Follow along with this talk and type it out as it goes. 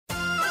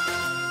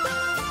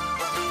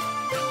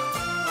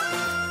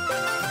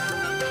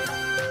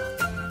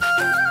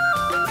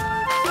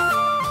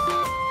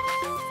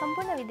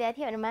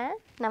विद्यार्थीहरुमा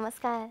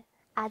नमस्कार।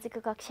 आजको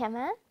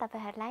कक्षामा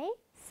तपाईहरुलाई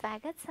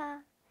स्वागत छ।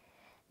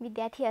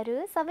 विद्यार्थीहरु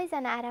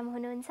सबैजना आराम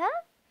हुनुहुन्छ?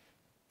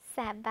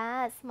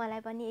 शाबास,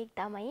 मलाई पनि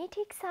एकदमै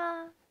ठीक छ।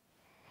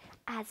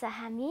 आज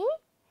हामी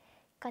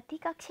कति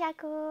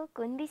कक्षाको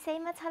कुन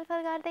विषयमा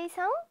छलफल गर्दै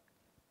छौं?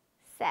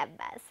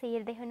 शाबास,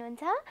 हेर्दै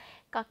हुनुहुन्छ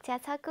कक्षा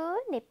 6 को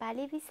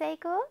नेपाली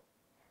विषयको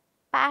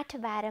पाठ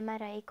 12 मा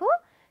रहेको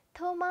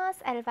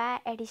थोमस एल्वा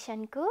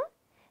एडिसनको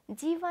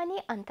जीवनी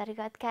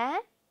अन्तर्गतका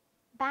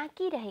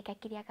बाँकी रहेका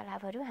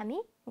क्रियाकलापहरू हामी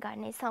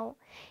गर्नेछौं।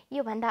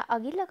 यो भन्दा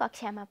अघिल्लो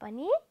कक्षामा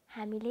पनि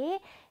हामीले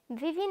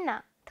विभिन्न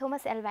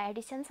थोमस एल्वा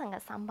एडिसनसँग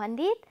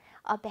सम्बन्धित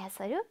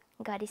अभ्यासहरू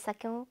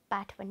गरिसक्यौं,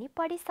 पाठ पनि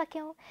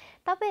पढिसक्यौं।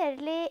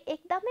 तपाईहरुले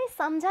एकदमै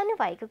सम्झनु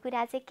भएको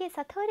कुरा चाहिँ के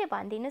छ थोरै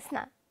भनिदिनुस्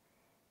न।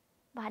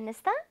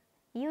 भन्नुस् त,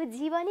 यो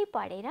जीवनी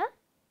पढेर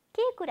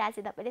के कुरा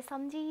चाहिँ तपाईले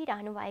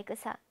सम्झिरहनु भएको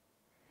छ?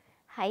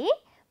 है,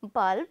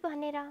 बल्ब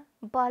भनेर।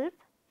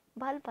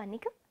 बल्ब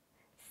भनेको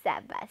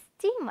शाबास,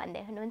 चिम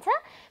भन्दै हुनुहुन्छ।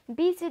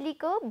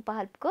 बिजुलीको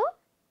बल्बको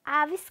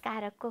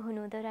आविष्कारकको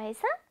हुनुहुँदो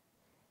रहेछ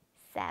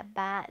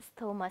शाबास,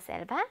 थोमस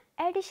एल्वा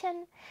एडिसन।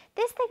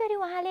 त्यस्तै गरी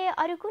उहाँले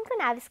अरु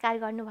कुन आविष्कार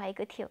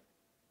गर्नुभएको थियो?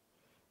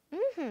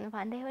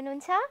 भन्दै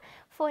हुनुहुन्छ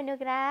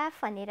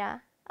फोनोग्राफ भनेर।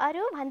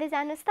 अरु भन्दै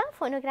जानुस् त।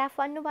 फोनोग्राफ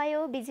भन्नुभयो,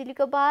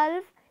 बिजुलीको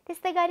बल्ब,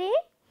 त्यस्तै गरी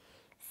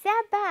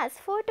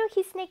शाबास, फोटो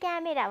खिच्ने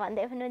क्यामेरा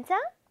भन्दै हुनुहुन्छ।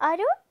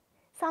 अरु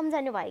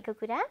सम्झनु भएको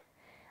कुरा?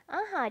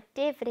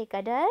 टेप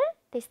रेकर्डर,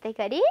 त्यस्तै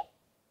गरी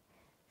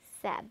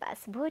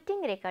शाबास,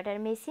 भोटिङ रेकर्डर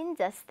मेसिन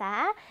जस्ता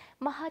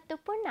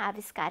महत्त्वपूर्ण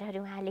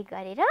आविष्कारहरू उहाँले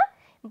गरेर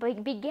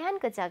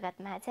विज्ञानको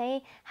जगतमा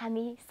चाहिँ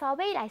हामी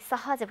सबैलाई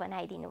सहज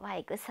बनाइदिनु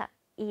भएको छ।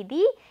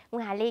 यदि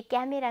उहाँले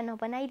क्यामेरा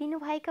नबनाइदिनु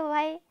भएको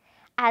भए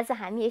आज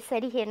हामी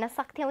यसरी हेर्न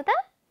सक्थ्यौं त?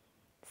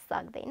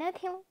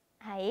 सक्दैनथ्यौं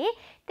है।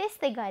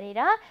 त्यस्तै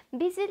गरेर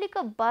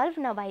बिजुलीको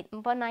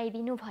बल्ब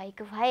बनाइदिनु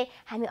भएको भए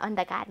हामी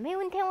अन्धकारमै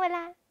हुन्थ्यौं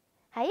होला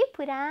है।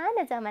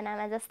 पुरानो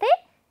जमानामा जस्तै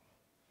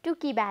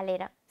टुकी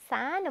बालेर,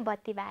 सानो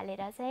बत्ती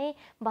बालेर चाहिँ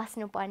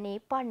बस्नुपर्ने,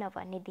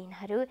 पढ्नुपर्ने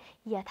दिनहरू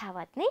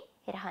यथावत नै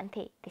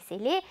रहन्थे।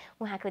 त्यसैले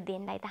उहाँको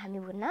देनलाई त हामी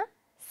भुल्न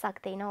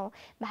सक्दैनौं।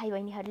 भाइ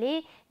बहिनीहरूले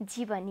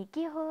जीवनी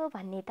के हो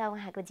भन्ने त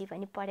उहाँको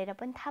जीवनी पढेर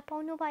पनि थाहा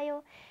पाउनुभयो।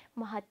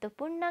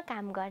 महत्त्वपूर्ण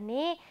काम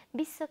गर्ने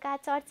विश्वका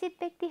चर्चित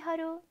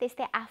व्यक्तिहरू,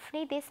 त्यस्तै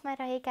आफ्नै देशमा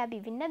रहेका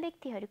विभिन्न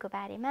व्यक्तिहरूको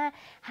बारेमा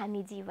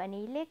हामी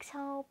जीवनी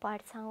लेख्छौं,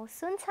 पढ्छौं,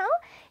 सुन्छौं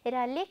र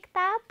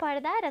लेख्दा,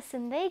 पढ्दा र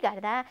सुन्दै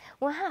गर्दा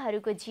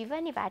उहाँहरूको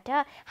जीवनीबाट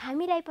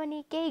हामीलाई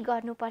पनि केही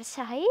गर्नुपर्छ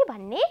है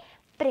भन्ने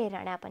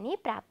प्रेरणा पनि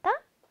प्राप्त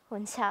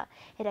हुन्छ।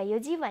 र यो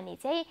जीवनी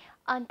चाहिँ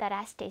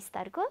अन्तर्राष्ट्रिय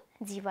स्तरको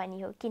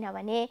जीवनी हो,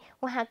 किनभने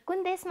उहाँ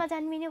कुन देशमा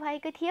जन्मिनु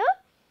भएको थियो?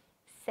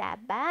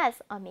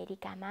 शाबास,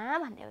 अमेरिकामा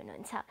भन्दै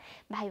हुनुहुन्छ।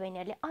 भाइ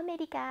बहिनीहरूले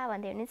अमेरिका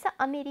भन्दै हुनुहुन्छ।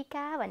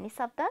 अमेरिका भन्ने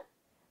शब्द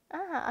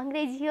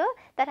अंग्रेजी हो,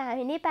 तर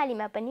हामी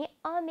नेपालीमा पनि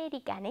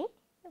अमेरिका नै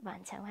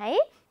भन्छौं है।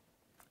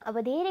 अब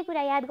धेरै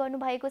कुरा याद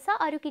गर्नुभएको छ।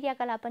 अरु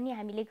क्रियाकलाप पनि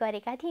हामीले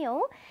गरेका थियौं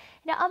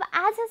र अब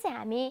आज चाहिँ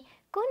हामी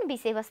कुन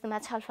विषयवस्तुमा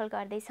छलफल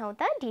गर्दै छौं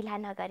त? ढिला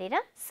नगरेर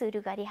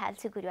सुरु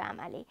गरिहाल्छु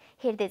गुरुआमाले।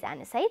 हेर्दै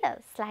जानुस् है त,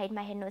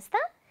 स्लाइडमा हेर्नुस् त।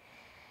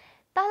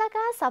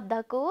 तलका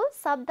शब्दको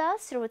शब्द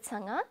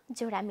स्रोतसँग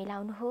जोडा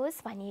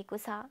मिलाउनुहोस् भनिएको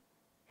छ।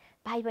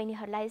 भाइ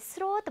बहिनीहरूलाई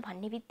स्रोत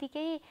भन्ने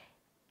बित्तिकै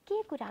के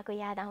कुराको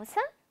याद आउँछ?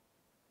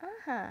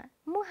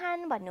 मुहान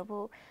भन्नुभयो।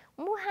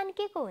 मुहान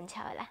के को हुन्छ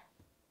होला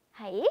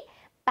है?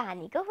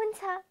 पानीको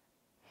हुन्छ।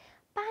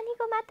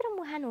 पानीको मात्र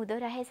मुहान हुँदो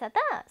रहेछ त?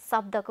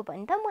 शब्दको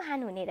पनि त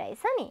मुहान हुने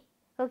रहेछ नि,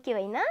 हो कि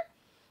होइन?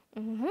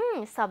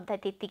 शब्द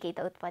त्यत्तिकै त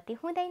उत्पत्ति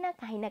हुँदैन,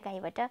 काहीँ न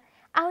काहीँबाट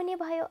आउने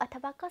भयो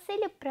अथवा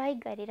कसैले प्रयोग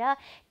गरेर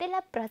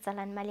त्यसलाई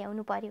प्रचलनमा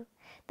ल्याउनु पर्यो।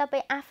 तपाई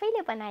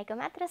आफैले बनाएको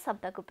मात्र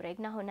शब्दको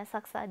प्रयोग नहुन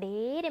सक्छ,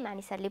 धेरै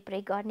मानिसहरूले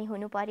प्रयोग गर्ने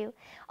हुनु पर्यो,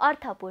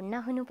 अर्थपूर्ण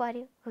हुनु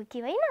पर्यो, हो कि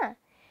होइन?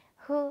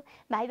 हो।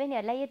 भाइ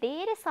बहिनीहरूलाई यो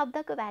धेरै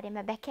शब्दको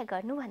बारेमा व्याख्या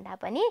गर्नुभन्दा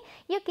पनि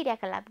यो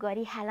क्रियाकलाप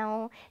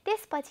गरिहालौं।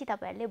 त्यसपछि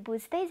तपाईहरुले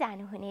बुझ्दै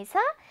जानुहुनेछ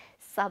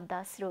शब्द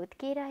स्रोत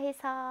के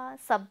रहेछ,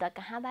 शब्द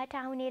कहाँबाट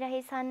आउने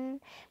रहेछन्।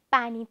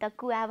 पानी त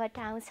कुवाबाट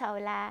आउँछ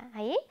होला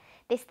है,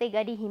 त्यस्तै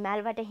गरी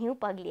हिमालबाट हिउँ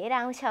पग्लिएर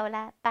आउँछ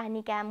होला।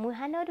 पानीका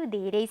मुहानहरू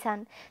धेरै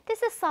छन्,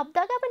 त्यसो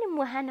शब्दका पनि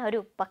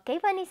मुहानहरू पक्कै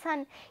पनि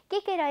छन्।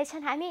 के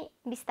रहेछन् हामी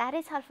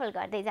बिस्तारै छलफल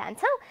गर्दै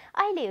जान्छौं।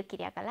 अहिले यो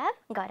क्रियाकलाप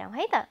गरौँ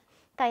है त।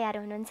 तयार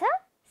हुनुहुन्छ?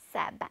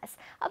 शाबास।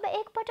 अब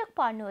एकपटक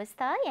पढ्नुहोस्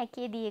त, यहाँ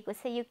के दिएको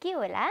छ? यो के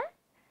होला?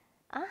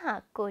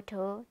 कोट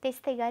हो।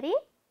 त्यस्तै गरी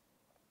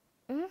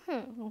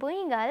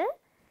बुइँगल,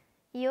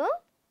 यो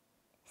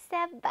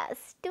शाबास,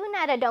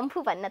 टुना र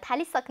डम्फु भन्न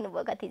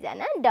थालिसक्नुभयो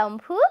कतिजना।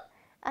 डम्फु।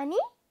 अनि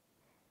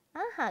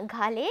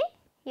घले,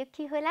 यो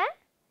के होला?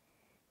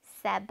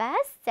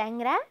 शाबास,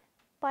 च्याङ्ग्रा।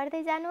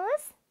 पढ्दै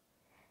जानुहोस्।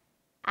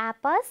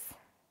 आपस,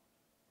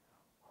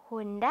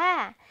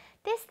 होन्डा।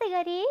 त्यस्तै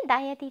गरी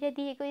दायाँतिर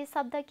दिएको यो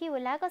शब्द के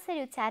होला?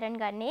 कसरी उच्चारण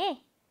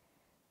गर्ने?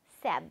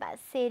 शाबास,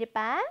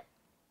 शेर्पा।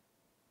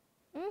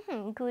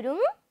 गुरुङ।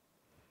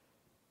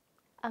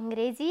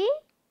 अंग्रेजी,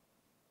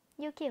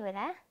 यो के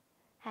होला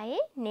है?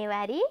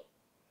 नेवारी।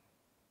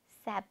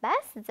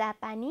 शाबास,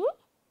 जापानी।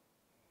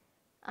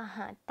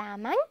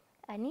 तामाङ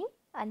अनि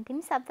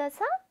अन्तिम शब्द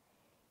छ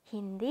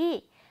हिन्दी।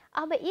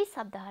 अब यी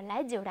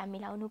शब्दहरूलाई जोडा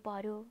मिलाउनु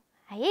पर्यो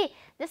है।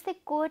 जस्तै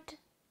कोट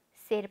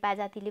शेर्पा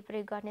जातिले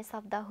प्रयोग गर्ने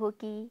शब्द हो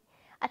कि,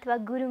 अथवा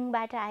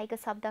गुरुङबाट आएको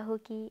शब्द हो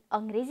कि,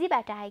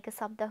 अङ्ग्रेजीबाट आएको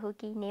शब्द हो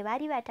कि,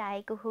 नेवारीबाट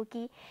आएको हो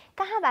कि,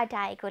 कहाँबाट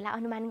आएको होला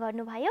अनुमान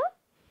गर्नुभयो?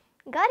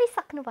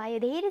 गरिसक्नुभयो,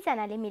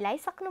 धेरैजनाले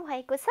मिलाइसक्नु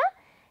भएको छ।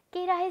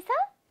 के रहेछ?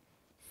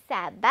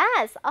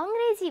 स्याबास,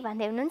 अङ्ग्रेजी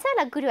भन्दै हुनुहुन्छ।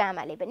 ल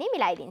गुरुआमाले पनि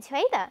मिलाइदिन्छु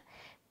है त।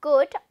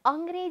 कोट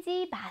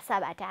अङ्ग्रेजी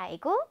भाषाबाट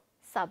आएको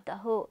शब्द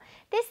हो।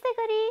 त्यस्तै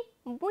गरी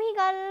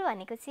बुइगल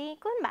भनेको चाहिँ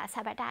कुन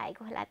भाषाबाट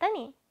आएको होला त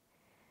नि?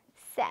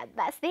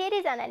 स्याबास,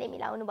 धेरैजनाले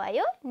मिलाउनु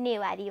भयो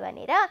नेवारी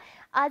भनेर।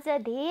 अझ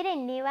धेरै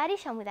नेवारी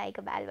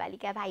समुदायको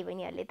बालबालिका भाइ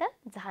बहिनीहरूले त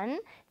झन्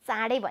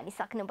चाँडै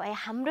भनिसक्नु भयो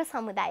हाम्रो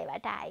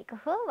समुदायबाट आएको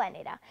हो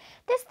भनेर।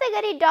 त्यस्तै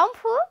गरी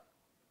डम्फु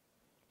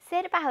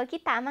शेर्पा हो कि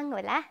तामाङ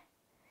होला?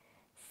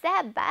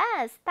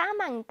 स्याबास,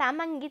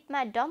 तामाङ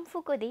गीतमा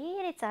डम्फुको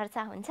धेरै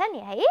चर्चा हुन्छ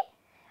नि है।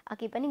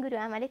 अघि पनि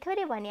गुरुआमाले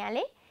थोरै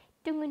भनिहाले,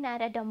 टुङ्गुना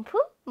र डम्फु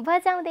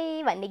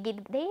बजाउँदै भन्ने गीत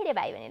धेरै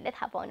भाइ बहिनीहरूले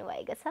थाहा पाउनु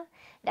भएको छ।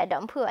 र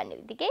डम्फु भन्ने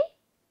बित्तिकै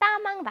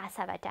तामाङ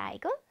भाषाबाट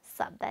आएको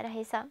शब्द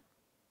रहेछ।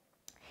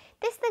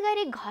 त्यस्तै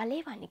गरी घले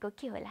भनेको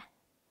के होला?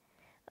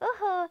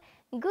 ओहो,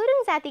 गुरुङ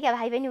जातिका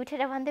भाइ बहिनी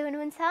उठेर भन्दै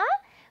हुनुहुन्छ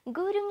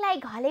गुरुङलाई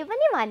घले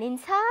पनि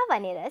भनिन्छ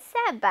भनेर।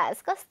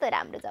 स्याबास, कस्तो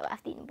राम्रो जवाफ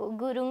दिनुभयो।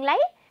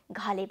 गुरुङलाई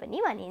घले पनि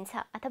भनिन्छ,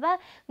 अथवा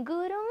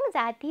गुरुङ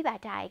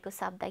जातिबाट आएको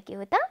शब्द के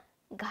हो त?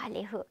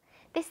 घले हो।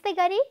 त्यस्तै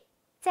गरी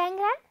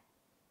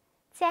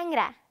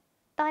च्याङ्ग्रा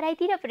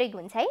तराईतिर प्रयोग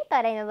हुन्छ है।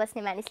 तराईमा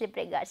बस्ने मानिसले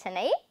प्रयोग गर्छन्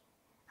है,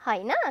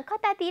 होइन?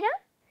 कतातिर?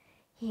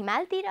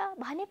 हिमालतिर।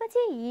 भनेपछि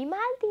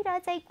हिमालतिर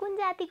चाहिँ कुन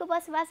जातिको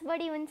बसोबास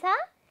बढी हुन्छ?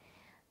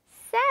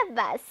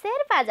 स्याबास,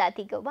 शेर्पा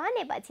जातिको।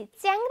 भनेपछि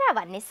च्याङ्ग्रा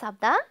भन्ने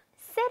शब्द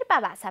शेर्पा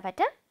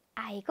भाषाबाट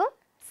आएको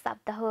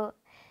शब्द हो।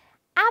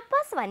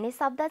 आपस भन्ने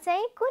शब्द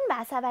चाहिँ कुन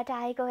भाषाबाट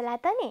आएको होला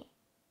त नि?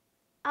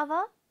 अब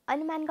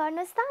अनुमान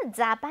गर्नुहोस् त,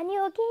 जापानी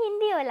हो कि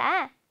हिन्दी होला?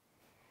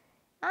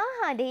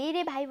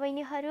 धेरै भाइ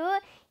बहिनीहरू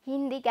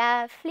हिन्दीका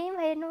फिल्म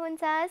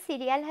हेर्नुहुन्छ,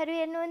 सिरियलहरू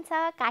हेर्नुहुन्छ,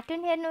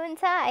 कार्टुन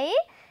हेर्नुहुन्छ है।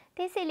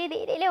 त्यसैले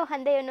धेरैले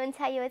भन्दै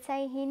हुनुहुन्छ यो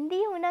चाहिँ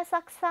हिन्दी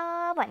हुनसक्छ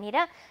भनेर।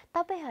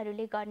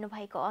 तपाईँहरूले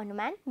गर्नुभएको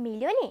अनुमान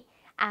मिल्यो नि।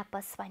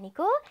 आपस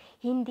भनेको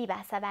हिन्दी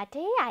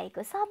भाषाबाटै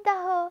आएको शब्द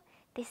हो।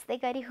 त्यस्तै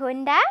गरी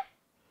होन्डा,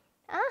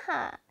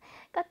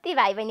 कति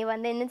भाइ बहिनी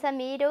भन्दै हुनुहुन्छ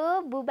मेरो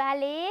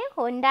बुबाले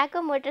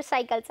होन्डाको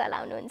मोटरसाइकल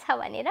चलाउनुहुन्छ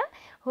भनेर।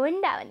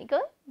 होन्डा भनेको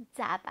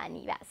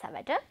जापानी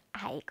भाषाबाट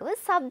आएको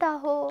शब्द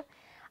हो।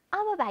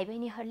 अब भाइ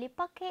बहिनीहरूले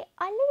पक्कै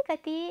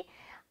अलिकति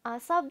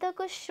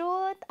शब्दको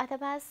स्रोत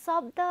अथवा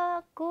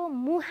शब्दको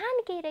मुहान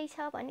के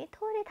रहेछ भने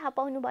थोरै थाहा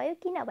पाउनुभयो।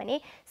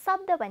 किनभने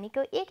शब्द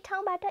भनेको एक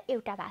ठाउँबाट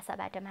एउटा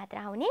भाषाबाट मात्र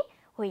आउने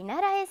होइन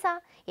रहेछ।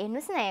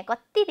 हेर्नुहोस् न, यहाँ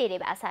कति धेरै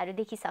भाषाहरू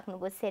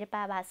देखिसक्नुभयो।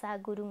 शेर्पा भाषा,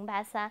 गुरुङ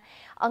भाषा,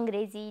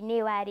 अङ्ग्रेजी,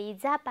 नेवारी,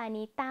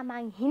 जापानी,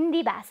 तामाङ,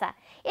 हिन्दी भाषा।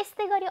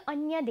 यस्तै गरी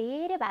अन्य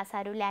धेरै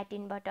भाषाहरू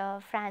ल्याटिनबाट,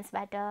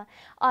 फ्रान्सबाट,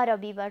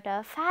 अरबीबाट,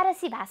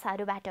 फारसी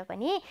भाषाहरूबाट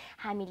पनि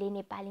हामीले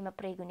नेपालीमा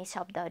प्रयोग हुने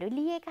शब्दहरू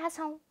लिएका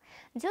छौँ।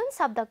 जुन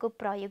शब्दको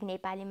प्रयोग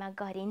नेपालीमा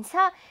गरिन्छ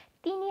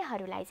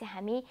तिनीहरूलाई चाहिँ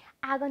हामी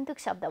आगन्तुक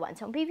शब्द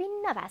भन्छौँ।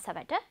 विभिन्न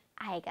भाषाबाट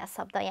आएका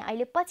शब्द। यहाँ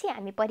अहिले पछि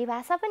हामी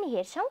परिभाषा पनि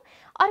हेर्छौँ।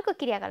 अर्को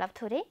क्रियाकलाप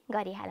थोरै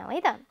गरिहालौँ है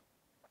त।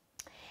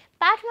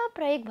 पाठमा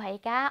प्रयोग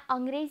भएका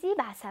अङ्ग्रेजी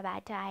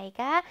भाषाबाट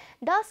आएका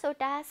 10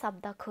 वटा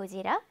शब्द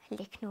खोजेर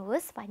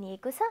लेख्नुहोस्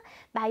भनिएको छ।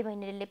 भाइ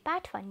बहिनीहरूले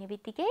पाठ भन्ने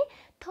बित्तिकै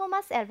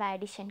थोमस एल्वा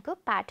एडिसनको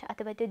पाठ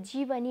अथवा त्यो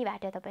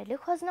जीवनीबाट तपाईँहरूले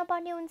खोज्न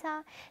पर्ने हुन्छ।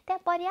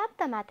 त्यहाँ पर्याप्त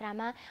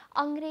मात्रामा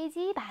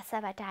अङ्ग्रेजी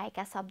भाषाबाट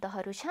आएका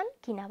शब्दहरू छन्।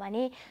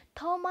 किनभने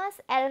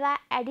थोमस एल्वा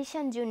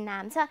एडिसन जुन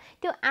नाम छ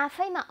त्यो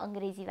आफैमा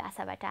अङ्ग्रेजी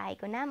भाषाबाट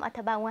आएको नाम,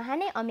 अथवा उहाँ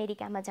नै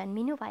अमेरिकामा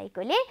जन्मिनु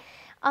भएकोले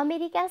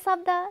अमेरिका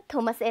शब्द,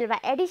 थोमस एल्वा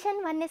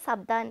एडिसन भन्ने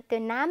शब्द त्यो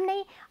नाम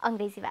नै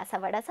अङ्ग्रेजी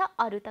भाषाबाट छ।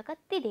 अरू त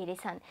कति धेरै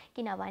छन्।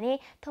 किनभने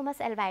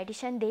थोमस एल्वा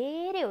एडिसन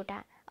धेरैवटा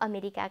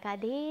अमेरिकाका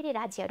धेरै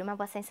राज्यहरूमा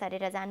बसाइँ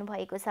सरेर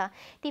जानुभएको छ।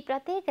 ती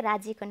प्रत्येक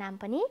राज्यको नाम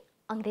पनि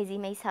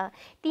अङ्ग्रेजीमै छ।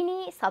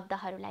 तिनी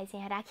शब्दहरूलाई चाहिँ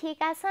यहाँ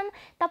राखिएका छन्।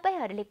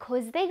 तपाईँहरूले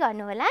खोज्दै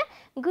गर्नुहोला।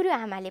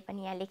 गुरुआमाले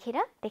पनि यहाँ लेखेर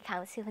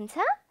देखाउँछु।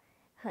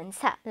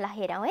 हुन्छ? ल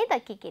हेरौँ है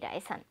त के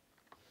रहेछन्।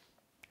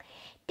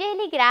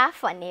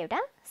 टेलिग्राफ भन्ने एउटा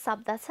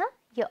शब्द छ।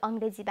 यो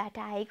अङ्ग्रेजीबाट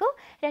आएको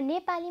र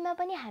नेपालीमा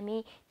पनि हामी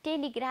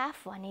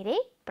टेलिग्राफ भनेरै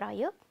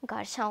प्रयोग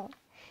गर्छौँ।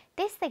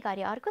 त्यस्तै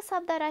गरी अर्को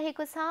शब्द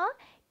रहेको छ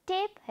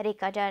टेप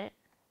रेकर्डर।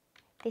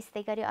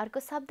 त्यस्तै गरी अर्को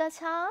शब्द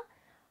छ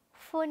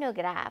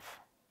फोनोग्राफ।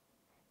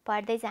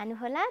 पढ्दै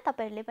जानुहोला,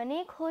 तपाईँहरूले पनि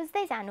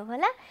खोज्दै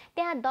जानुहोला।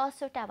 त्यहाँ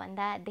 10 वटा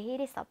भन्दा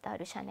धेरै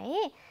शब्दहरू छन्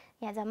है।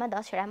 यहाँ जम्मा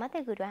 10 वटा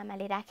मात्रै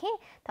गुरुआमाले राखे,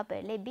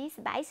 तपाईँहरूले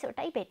 20-22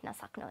 वटै भेट्न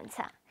सक्नुहुन्छ।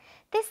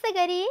 त्यस्तै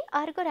गरी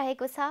अर्को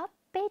रहेको छ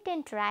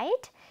पेटेन्ट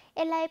राइट।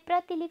 यसलाई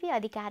प्रतिलिपि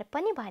अधिकार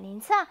पनि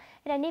भनिन्छ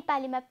र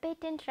नेपालीमा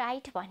पेटेन्ट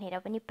राइट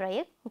भनेर पनि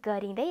प्रयोग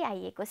गरिँदै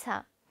आइएको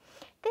छ।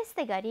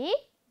 त्यस्तै गरी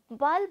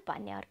बल्ब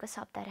भन्ने अर्को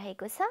शब्द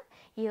रहेको छ।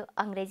 यो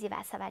अङ्ग्रेजी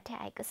भाषाबाट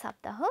आएको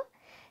शब्द हो।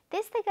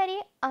 त्यस्तै गरी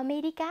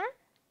अमेरिका,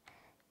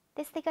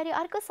 त्यस्तै गरी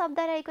अर्को शब्द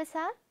रहेको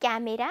छ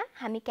क्यामेरा।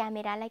 हामी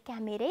क्यामेरालाई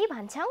क्यामेरै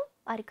भन्छौँ।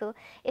 अर्को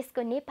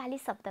यसको नेपाली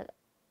शब्द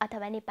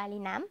अथवा नेपाली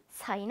नाम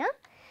छैन।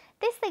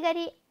 त्यस्तै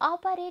गरी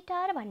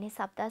अपरेटर भन्ने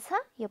शब्द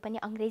छ, यो पनि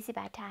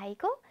अङ्ग्रेजीबाट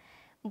आएको।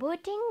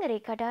 भोटिङ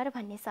रेकर्डर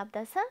भन्ने शब्द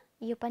छ,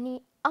 यो पनि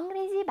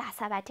अङ्ग्रेजी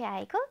भाषाबाटै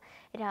आएको।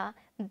 र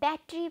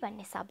ब्याट्री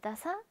भन्ने शब्द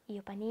छ,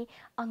 यो पनि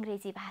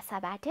अङ्ग्रेजी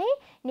भाषाबाटै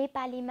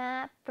नेपालीमा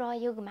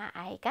प्रयोगमा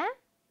आएका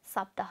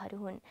शब्दहरू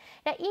हुन्।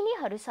 र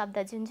यिनीहरू शब्द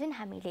जुन जुन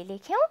हामीले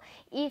लेख्यौँ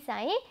यी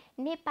चाहिँ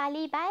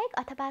नेपाली बाहेक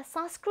अथवा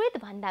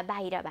संस्कृतभन्दा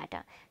बाहिरबाट,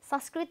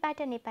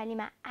 संस्कृतबाट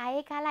नेपालीमा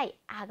आएकालाई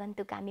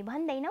आगन्तुक हामी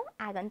भन्दैनौँ।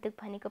 आगन्तुक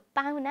भनेको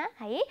पाहुना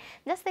है।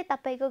 जस्तै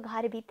तपाईँको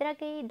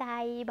घरभित्रकै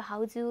दाइ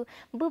भाउजू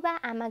बुबा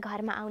आमा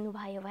घरमा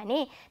आउनुभयो भने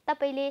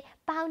तपाईँले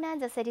पाहुना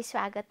जसरी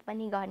स्वागत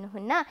पनि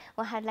गर्नुहुन्न,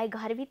 उहाँहरूलाई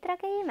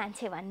घरभित्रकै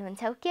मान्छे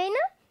भन्नुहुन्छ हो कि होइन?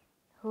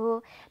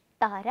 हो।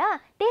 तर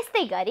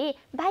त्यस्तै गरी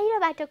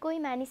बाहिरबाट कोही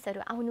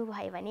मानिसहरू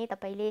आउनुभयो भने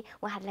तपाईँले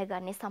उहाँहरूलाई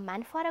गर्ने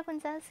सम्मान फरक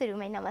हुन्छ।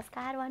 सुरुमै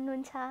नमस्कार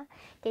भन्नुहुन्छ,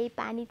 केही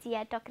पानी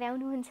चिया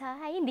टक्राउनुहुन्छ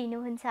है,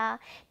 दिनुहुन्छ।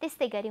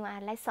 त्यस्तै गरी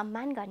उहाँहरूलाई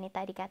सम्मान गर्ने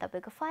तरिका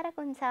तपाईँको फरक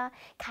हुन्छ।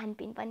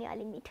 खानपिन पनि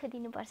अलि मिठो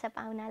दिनुपर्छ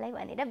पाहुनालाई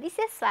भनेर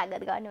विशेष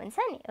स्वागत गर्नुहुन्छ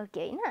नि, हो कि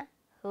होइन?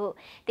 हो।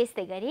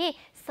 त्यस्तै गरी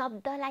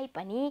शब्दलाई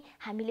पनि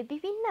हामीले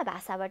विभिन्न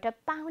भाषाबाट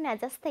पाहुना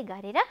जस्तै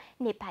गरेर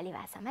नेपाली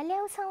भाषामा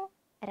ल्याउँछौँ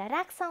र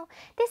राख्छौँ।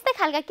 त्यस्तै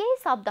खालका केही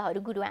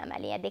शब्दहरू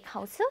गुरुआमाले यहाँ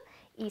देखाउँछु।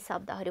 यी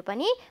शब्दहरू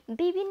पनि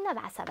विभिन्न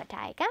भाषाबाट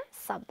आएका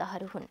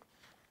शब्दहरू हुन्।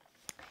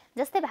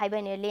 जस्तै भाइ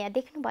बहिनीहरूले यहाँ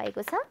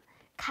देख्नुभएको छ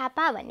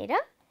खापा भनेर,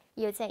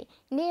 यो चाहिँ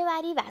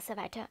नेवारी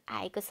भाषाबाट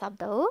आएको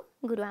शब्द हो।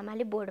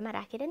 गुरुआमाले बोर्डमा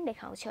राखेर नि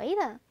देखाउँछु है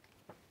त।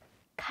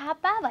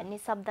 खापा भन्ने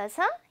शब्द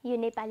छ, यो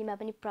नेपालीमा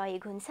पनि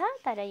प्रयोग हुन्छ,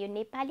 तर यो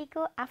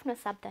नेपालीको आफ्नो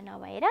शब्द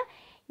नभएर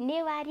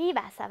नेवारी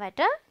भाषाबाट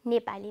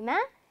नेपालीमा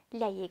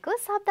ल्याइएको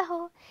शब्द हो।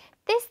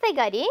 त्यस्तै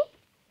गरी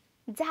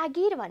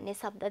जागिर भन्ने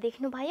शब्द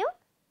देख्नुभयो,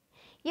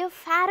 यो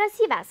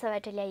फारसी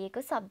भाषाबाट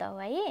ल्याइएको शब्द हो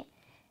है।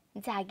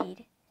 जागिर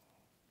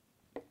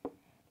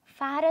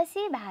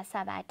फारसी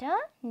भाषाबाट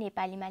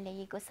नेपालीमा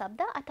ल्याइएको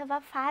शब्द अथवा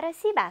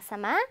फारसी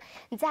भाषामा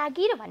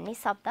जागिर भन्ने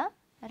शब्द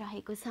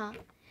रहेको छ।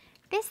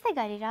 त्यस्तै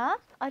गरेर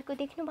अर्को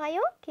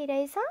देख्नुभयो के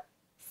रहेछ,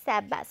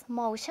 स्याबास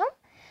मौसम।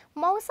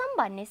 मौसम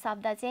भन्ने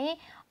शब्द चाहिँ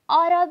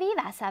अरबी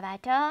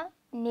भाषाबाट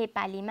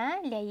नेपालीमा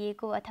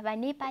ल्याइएको अथवा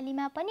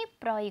नेपालीमा पनि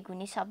प्रयोग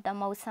हुने शब्द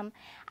मौसम।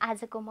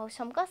 आजको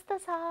मौसम कस्तो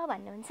छ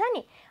भन्नुहुन्छ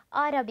नि,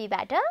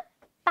 अरबीबाट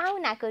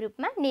पाहुनाको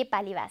रूपमा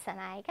नेपाली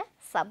भाषामा आएका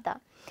शब्द।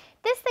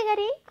 त्यस्तै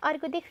गरी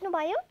अर्को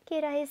देख्नुभयो के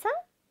रहेछ,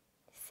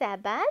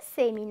 स्याबास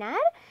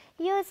सेमिनार।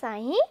 यो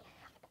चाहिँ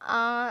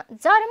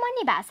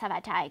जर्मनी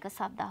भाषाबाट आएको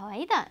शब्द हो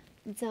है त।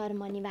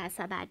 जर्मनी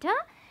भाषाबाट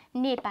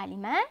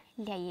नेपालीमा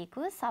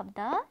ल्याइएको शब्द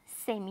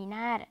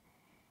सेमिनार।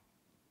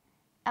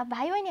 अब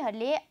भाइ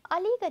बहिनीहरूले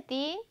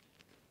अलिकति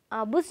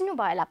बुझ्नुभयो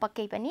होला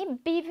पक्कै पनि,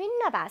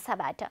 विभिन्न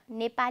भाषाबाट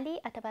नेपाली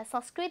अथवा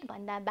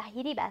संस्कृतभन्दा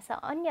बाहिरी भाषा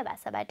अन्य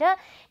भाषाबाट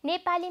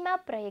नेपालीमा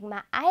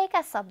प्रयोगमा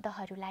आएका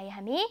शब्दहरूलाई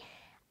हामी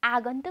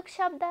आगन्तुक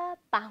शब्द,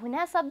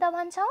 पाहुना शब्द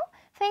भन्छौँ।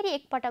 फेरि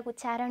एकपटक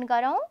उच्चारण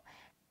गरौँ,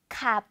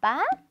 खापा,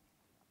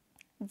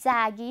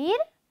 जागिर,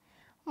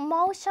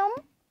 मौसम,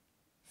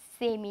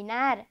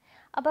 सेमिनार।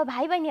 अब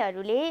भाइ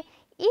बहिनीहरूले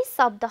यी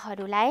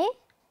शब्दहरूलाई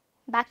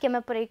वाक्यमा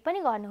प्रयोग पनि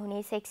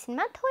गर्नुहुने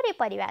सेक्सनमा थोरै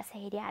परिभाषा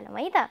हेरिहालौँ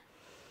है त।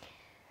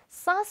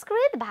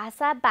 संस्कृत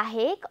भाषा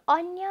बाहेक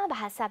अन्य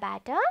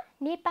भाषाबाट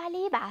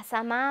नेपाली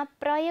भाषामा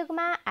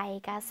प्रयोगमा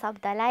आएका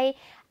शब्दलाई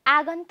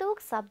आगन्तुक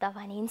शब्द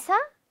भनिन्छ।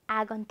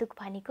 आगन्तुक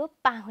भनेको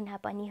पाहुना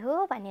पनि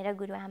हो भनेर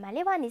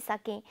गुरुआमाले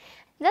भनिसके।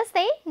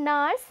 जस्तै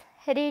नर्स,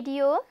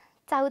 रेडियो,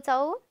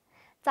 चाउचाउ।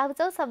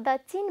 चाउचाउ शब्द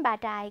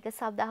चीनबाट आएको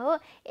शब्द हो।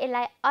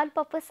 यसलाई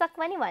अल्पपोषक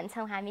पनि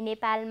भन्छौँ हामी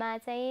नेपालमा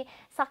चाहिँ।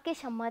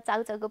 सकेसम्म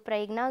चाउचाउको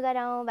प्रयोग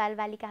नगरौँ,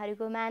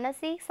 बालबालिकाहरूको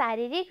मानसिक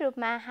शारीरिक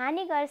रूपमा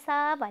हानि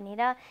गर्छ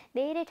भनेर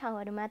धेरै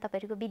ठाउँहरूमा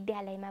तपाईँहरूको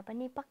विद्यालयमा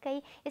पनि पक्कै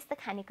यस्तो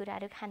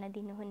खानेकुराहरू खान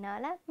दिनुहुन्न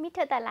होला।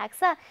 मिठो त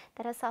लाग्छ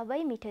तर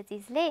सबै मिठो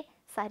चिजले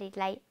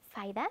शरीरलाई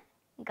फाइदा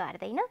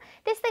गर्दैन।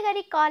 त्यस्तै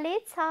गरी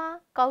कलेज छ,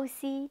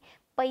 कौसी,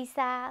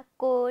 पैसा,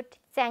 कोट,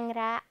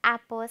 च्याङ्रा,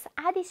 आपस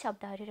आदि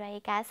शब्दहरू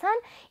रहेका छन्।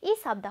 यी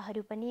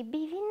शब्दहरू पनि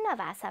विभिन्न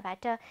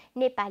भाषाबाट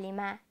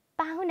नेपालीमा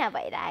पाहुना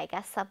भएर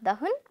आएका शब्द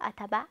हुन्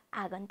अथवा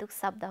आगन्तुक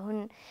शब्द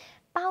हुन्।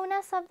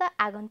 पाहुना शब्द,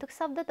 आगन्तुक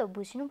शब्द त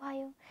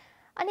बुझ्नुभयो।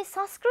 अनि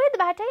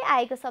संस्कृतबाटै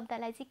आएको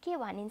शब्दलाई चाहिँ के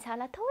भनिन्छ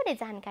होला, थोरै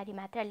जानकारी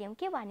मात्र लियौँ।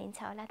 के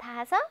भनिन्छ होला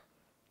थाहा छ?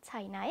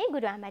 छैन है,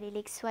 गुरुआमाले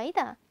लेख्छु है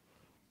त।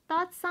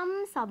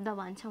 तत्सम शब्द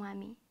भन्छौँ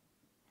हामी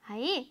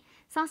है।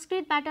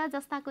 संस्कृतबाट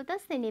जस्ताको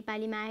तस्तै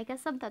नेपालीमा आएका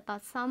शब्द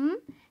तत्सम।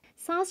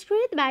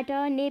 संस्कृतबाट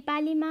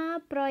नेपालीमा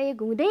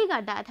प्रयोग हुँदै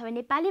गर्दा अथवा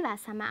नेपाली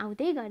भाषामा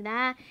आउँदै गर्दा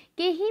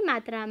केही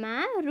मात्रामा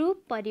रूप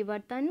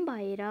परिवर्तन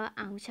भएर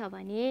आउँछ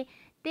भने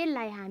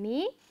त्यसलाई हामी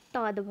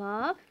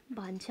तद्भव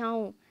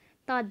भन्छौँ।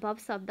 तद्भव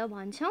शब्द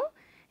भन्छौँ।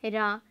 र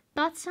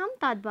तत्सम,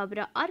 तद्भव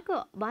र अर्को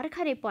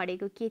भर्खरै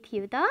पढेको के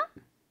थियो त?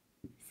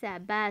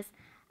 स्याबास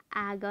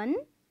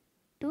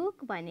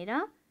आगन्तुक भनेर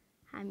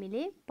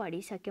हामीले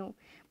पढिसक्यौँ।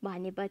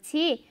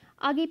 भनेपछि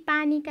अघि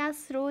पानीका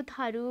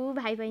स्रोतहरू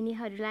भाइ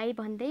बहिनीहरूलाई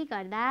भन्दै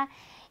गर्दा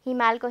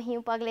हिमालको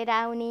हिउँ पग्लेर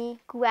आउने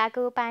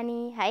कुवाको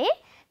पानी है,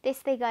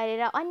 त्यस्तै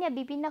गरेर अन्य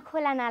विभिन्न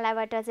खोला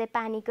नालाबाट चाहिँ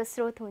पानीको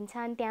स्रोत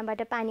हुन्छन्,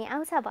 त्यहाँबाट पानी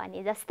आउँछ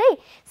भने जस्तै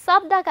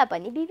शब्दका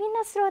पनि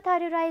विभिन्न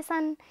स्रोतहरू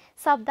रहेछन्।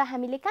 शब्द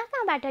हामीले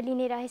कहाँबाट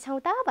लिने रहेछौँ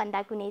त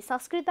भन्दा कुनै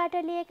संस्कृतबाट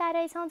लिएका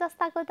रहेछौँ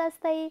जस्ताको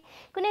तस्तै,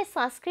 कुनै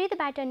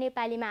संस्कृतबाट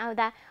नेपालीमा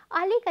आउँदा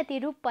अलिकति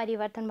रूप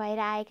परिवर्तन भएर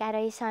आएका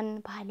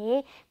रहेछन्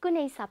भने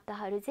कुनै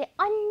शब्दहरू चाहिँ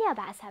अन्य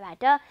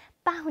भाषाबाट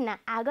पाहुना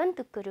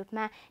आगन्तुकको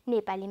रूपमा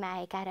नेपालीमा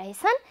आएका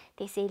रहेछन्।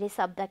 त्यसैले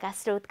शब्दका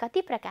स्रोत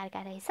कति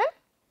प्रकारका रहेछन्?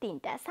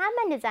 3टा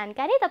सामान्य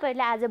जानकारी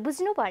तपाईहरुले आज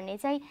बुझ्नुपर्ने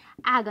चाहिँ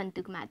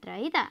आगन्तुक मात्र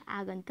है त,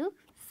 आगन्तुक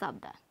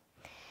शब्द।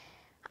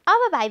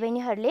 अब भाइ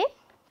बहिनीहरूले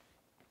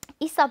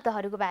यी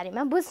शब्दहरूको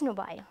बारेमा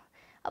बुझ्नुभयो।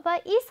 अब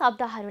यी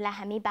शब्दहरूलाई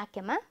हामी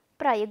वाक्यमा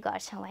प्रयोग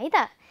गर्छौँ है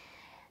त।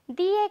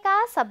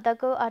 दिएका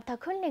शब्दको अर्थ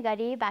खुल्ने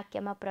गरी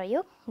वाक्यमा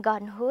प्रयोग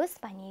गर्नुहोस्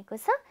भनिएको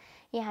छ।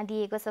 यहाँ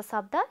दिएको छ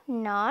शब्द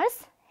नर्स,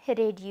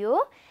 रेडियो,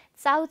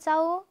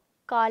 चाउचाउ,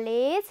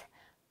 कलेज,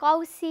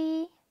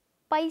 कौसी,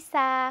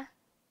 पैसा,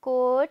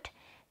 कोट,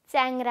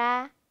 च्याङ्रा,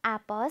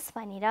 आपस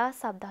भनेर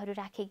शब्दहरू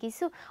राखेकी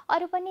छु।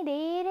 अरू पनि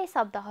धेरै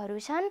शब्दहरू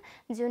छन्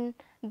जुन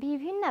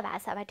विभिन्न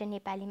भाषाबाट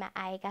नेपालीमा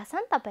आएका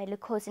छन्। तपाईहरुले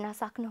खोज्न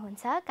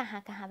सक्नुहुन्छ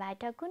कहाँ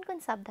कहाँबाट कुन कुन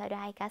शब्दहरू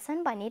आएका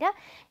छन् भनेर।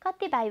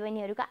 कति भाइ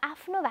बहिनीहरूको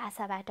आफ्नो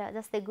भाषाबाट,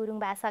 जस्तै गुरुङ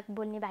भाषा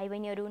बोल्ने भाइ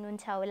बहिनीहरू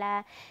हुनुहुन्छ होला,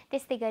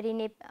 त्यस्तै गरी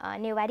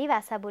नेवारी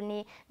भाषा बोल्ने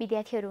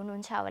विद्यार्थीहरू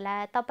हुनुहुन्छ होला।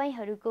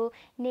 तपाईहरुको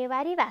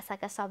नेवारी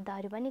भाषाका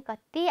शब्दहरू पनि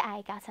कति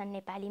आएका छन्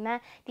नेपालीमा,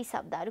 ती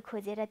शब्दहरू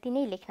खोजेर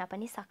तिनै लेख्न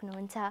पनि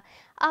सक्नुहुन्छ।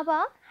 अब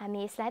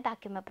हामी यसलाई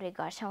वाक्यमा प्रयोग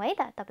गर्छौँ है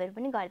त, तपाईहरु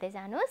पनि गर्दै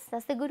जानुहोस्।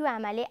 जस्तै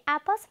गुरुआमाले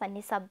आपस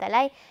भन्ने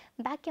शब्दलाई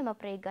वाक्यमा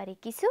प्रयोग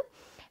गरेकी छु।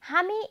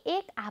 हामी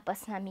एक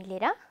आपसमा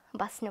मिलेर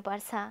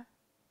बस्नुपर्छ।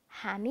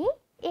 हामी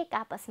एक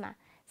आपसमा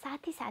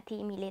साथी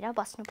साथी मिलेर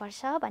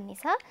बस्नुपर्छ भन्ने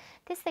छ।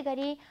 त्यस्तै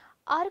गरी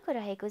अर्को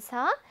रहेको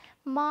छ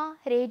म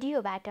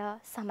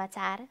रेडियोबाट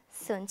समाचार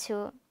सुन्छु।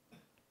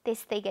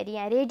 त्यस्तै गरी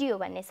यहाँ रेडियो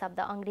भन्ने शब्द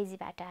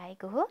अङ्ग्रेजीबाट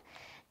आएको हो।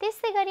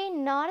 त्यस्तै गरी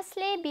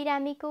नर्सले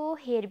बिरामीको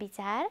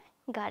हेरविचार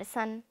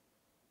गर्छन्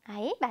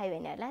है। भाइ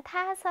बहिनीहरूलाई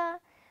थाहा छ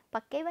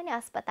पक्कै पनि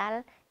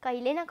अस्पताल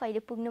कहिले न कहिले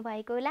पुग्नु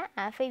भएको होला,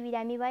 आफै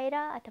बिरामी भएर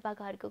अथवा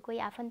घरको कोही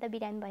आफन्त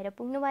बिरामी भएर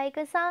पुग्नु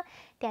भएको छ।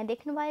 त्यहाँ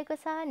देख्नु भएको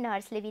छ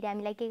नर्सले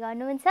बिरामीलाई के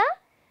गर्नुहुन्छ?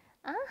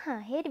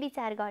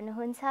 हेरविचार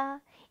गर्नुहुन्छ,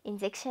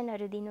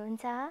 इन्जेक्सनहरू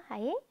दिनुहुन्छ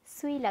है,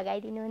 सुई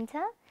लगाइदिनुहुन्छ।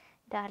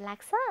 डर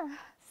लाग्छ?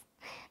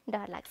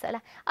 डर लाग्छ होला।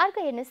 अर्को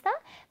हेर्नुहोस् त,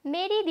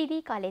 मेरी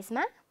दिदी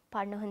कलेजमा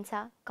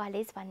पढ्नुहुन्छ।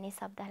 कलेज भन्ने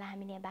शब्दलाई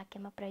हामीले यहाँ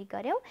वाक्यमा प्रयोग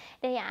गर्यौँ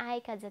र यहाँ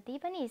आएका जति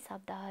पनि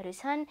शब्दहरू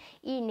छन्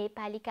यी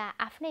नेपालीका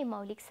आफ्नै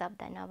मौलिक शब्द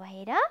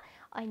नभएर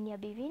अन्य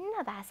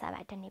विभिन्न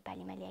भाषाबाट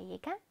नेपालीमा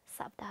ल्याइएका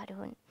शब्दहरू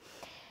हुन्।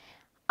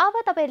 अब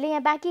तपाईहरुले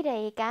यहाँ बाँकी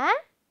रहेका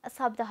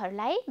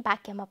शब्दहरूलाई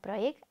वाक्यमा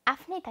प्रयोग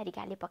आफ्नै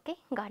तरिकाले पक्कै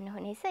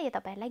गर्नुहुनेछ। यो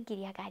तपाईहरुलाई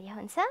गृह कार्य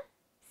हुन्छ।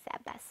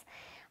 स्याबास।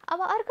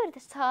 अब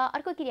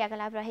अर्को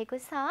क्रियाकलाप रहेको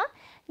छ,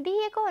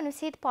 दिएको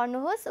अनुच्छेद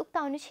पढ्नुहोस्। उक्त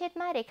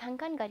अनुच्छेदमा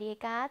रेखाङ्कन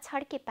गरिएका,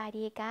 छड्के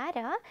पारिएका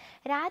र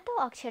रातो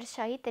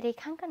अक्षरसहित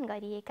रेखाङ्कन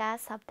गरिएका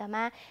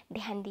शब्दमा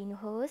ध्यान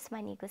दिनुहोस्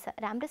भनिएको छ।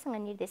 राम्रोसँग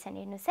निर्देशन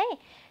हेर्नुहोस् है।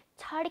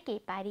 छड्के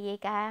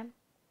पारिएका,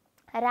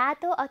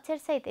 रातो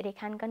अक्षरसहित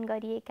रेखाङ्कन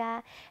गरिएका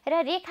र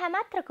रेखा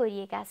मात्र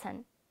कोरिएका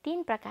छन्।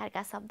 3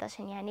 प्रकारका शब्द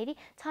छन् यहाँनिर।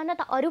 छन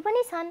त अरू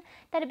पनि छन्,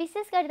 तर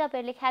विशेष गरी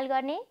तपाईहरुले ख्याल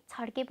गर्ने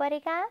छड्के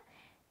परेका,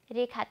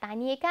 रेखा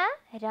तानिएका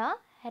र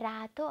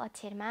रातो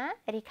अक्षरमा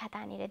रेखा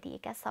तानेर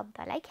दिएका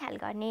शब्दलाई ख्याल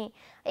गर्ने।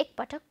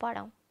 एकपटक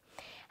पढौँ।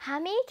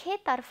 हामी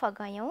खेततर्फ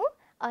गयौँ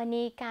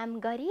अनि काम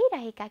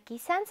गरिरहेका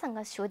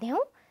किसानसँग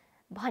सोध्यौँ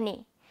भने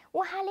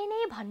उहाँले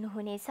नै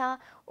भन्नुहुनेछ,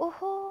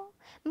 ओहो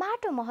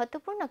माटो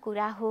महत्त्वपूर्ण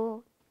कुरा हो,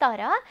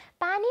 तर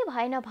पानी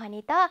भएन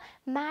भने त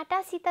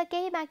माटासित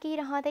केही बाँकी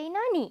रहँदैन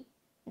नि।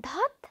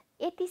 धत,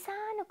 यति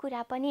सानो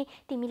कुरा पनि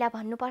तिमीलाई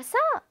भन्नुपर्छ?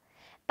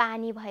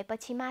 पानी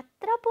भएपछि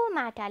मात्र पो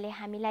माटाले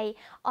हामीलाई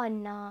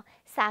अन्न,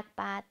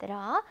 सागपात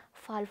र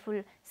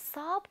फलफुल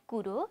सब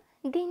कुरो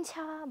दिन्छ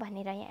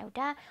भनेर यहाँ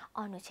एउटा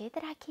अनुच्छेद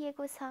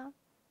राखिएको छ।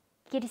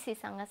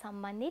 कृषिसँग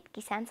सम्बन्धित,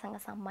 किसानसँग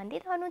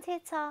सम्बन्धित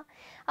अनुच्छेद छ।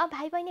 अब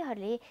भाइ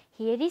बहिनीहरूले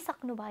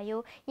हेरिसक्नुभयो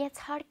यहाँ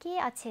छड्के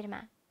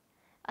अक्षरमा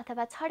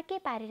अथवा छड्के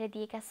पारेर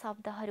दिएका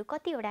शब्दहरू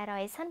कतिवटा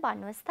रहेछन्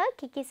भन्नुहोस् त,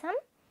 के छन्?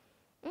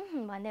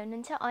 भन्दै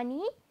हुनुहुन्छ। अनि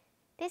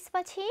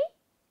त्यसपछि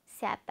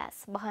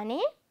स्याबास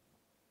भने,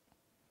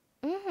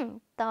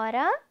 तर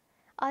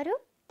अरू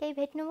केही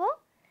भेट्नुभयो?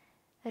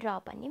 र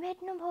पनि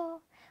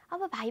भेट्नुभयो।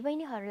 अब भाइ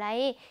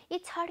बहिनीहरूलाई यी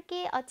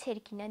छड्के अक्षर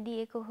किन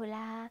दिएको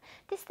होला,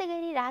 त्यस्तै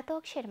गरी रातो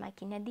अक्षरमा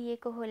किन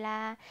दिएको होला,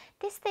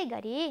 त्यस्तै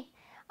गरी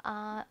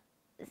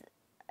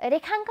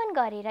रेखाङ्कन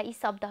गरेर यी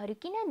शब्दहरू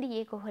किन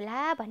दिएको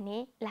होला भन्ने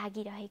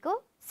लागिरहेको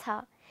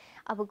छ।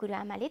 अब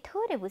गुरुआमाले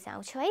थोरै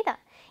बुझाउँछु है त।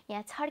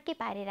 यहाँ छड्के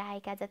पारेर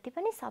आएका जति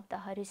पनि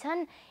शब्दहरू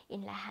छन्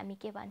यिनलाई हामी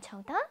के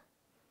भन्छौँ त?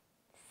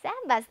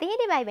 स्याबास,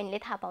 धेरै भाइ बहिनीले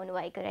थाहा पाउनु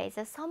भएको रहेछ,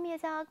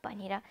 संयोजक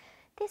भनेर।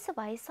 त्यसो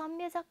भए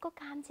संयोजकको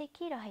काम चाहिँ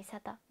के रहेछ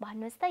त?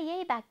 भन्नुहोस् त,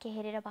 यही वाक्य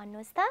हेरेर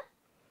भन्नुहोस् त।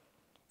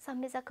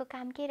 संयोजकको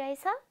काम के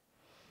रहेछ?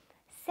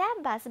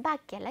 स्याबास,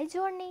 वाक्यलाई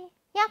जोड्ने।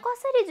 यहाँ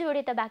कसरी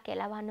जोडे त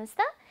वाक्यलाई भन्नुहोस्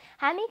त?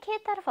 हामी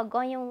खेततर्फ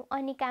गयौँ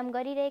अनि काम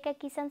गरिरहेका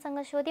किसानसँग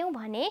सोध्यौँ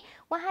भने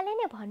उहाँले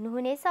नै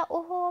भन्नुहुनेछ,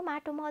 ओहो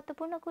माटो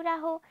महत्त्वपूर्ण कुरा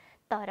हो,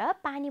 तर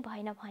पानी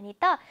भएन भने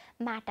त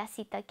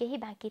माटासित केही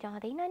बाँकी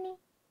रहँदैन नि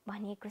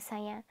भनिएको छ।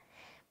 यहाँ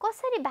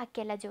कसरी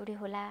वाक्यलाई जोड्यो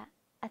होला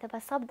अथवा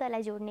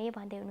शब्दलाई जोड्ने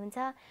भन्दै हुनुहुन्छ?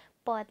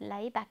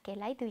 पदलाई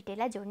वाक्यलाई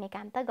दुईटैलाई जोड्ने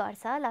काम त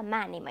गर्छ, ल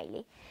माने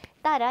मैले,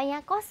 तर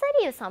यहाँ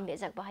कसरी यो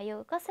संयोजक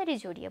भयो, कसरी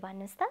जोडियो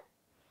भन्नुहोस् त?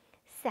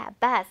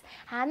 स्याबास,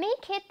 हामी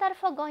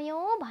खेततर्फ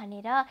गयौँ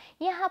भनेर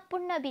यहाँ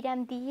पूर्ण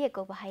विराम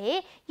दिएको भए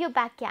यो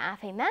वाक्य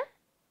आफैमा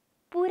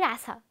पुरा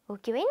छ, हो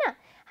कि होइन?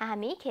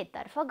 हामी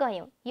खेततर्फ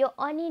गयौँ, यो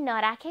अनि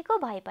नराखेको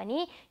भए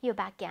पनि यो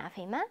वाक्य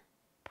आफैमा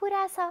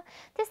पुरा छ।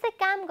 त्यस्तै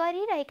काम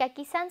गरिरहेका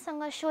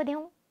किसानसँग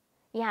सोध्यौँ,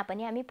 यहाँ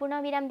पनि हामी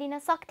पूर्ण विराम दिन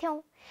सक्थ्यौँ,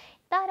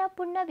 तर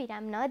पूर्ण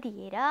विराम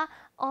नदिएर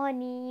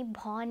अनि,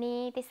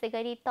 भने, त्यसै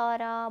गरी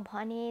तर,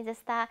 भने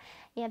जस्ता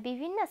यहाँ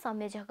विभिन्न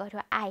संयोजकहरू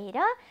आएर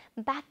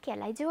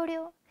वाक्यलाई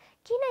जोड्यो।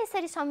 किन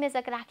यसरी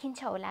संयोजक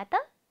राखिन्छ होला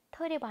त?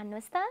 थोरै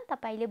भन्नुहोस् त,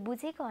 तपाईँले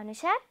बुझेको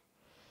अनुसार।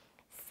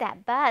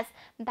 स्याबास,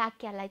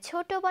 वाक्यलाई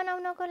छोटो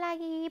बनाउनको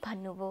लागि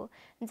भन्नुभयो।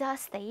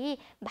 जस्तै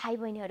भाइ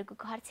बहिनीहरूको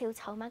घर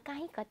छेउछाउमा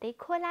कहीँ कतै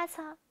खोला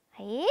छ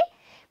है,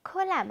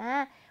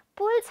 खोलामा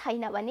पुल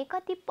छैन भने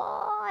कति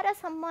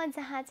परसम्म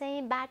जहाँ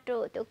चाहिँ बाटो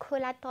त्यो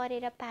खोला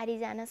तरेर पारी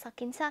जान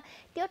सकिन्छ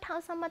त्यो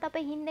ठाउँसम्म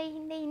तपाईँ हिँड्दै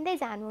हिँड्दै हिँड्दै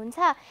जानुहुन्छ,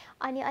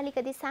 अनि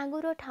अलिकति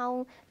साँघुरो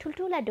ठाउँ,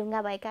 ठुल्ठुला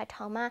ढुङ्गा भएका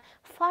ठाउँमा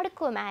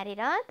फड्को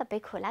मारेर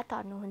तपाईँ खोला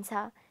तर्नुहुन्छ।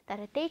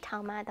 तर त्यही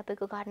ठाउँमा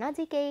तपाईँको घर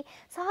नजिकै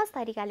सहज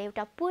तरिकाले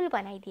एउटा पुल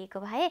बनाइदिएको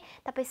भए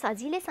तपाईँ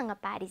सजिलैसँग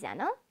पारी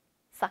जान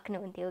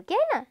सक्नुहुन्थ्यो कि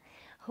होइन?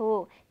 हो,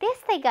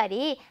 त्यस्तै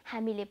गरी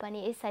हामीले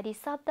पनि यसरी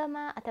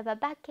शब्दमा अथवा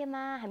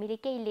वाक्यमा हामीले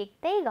केही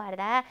लेख्दै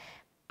गर्दा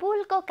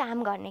पुलको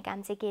काम गर्ने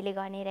काम चाहिँ केले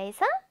गर्ने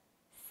रहेछ?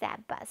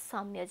 स्याबास,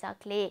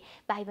 संयोजकले।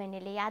 भाइ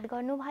बहिनीले याद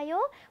गर्नुभयो,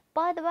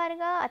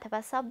 पदवर्ग अथवा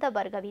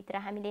शब्दवर्गभित्र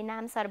हामीले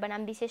नाम,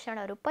 सर्वनाम,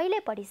 विशेषणहरू पहिल्यै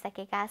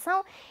पढिसकेका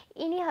छौँ।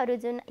 यिनीहरू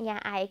जुन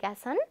यहाँ आएका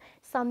छन्,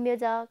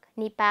 संयोजक,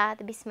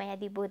 निपात,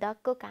 विस्मयादि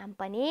बोधकको काम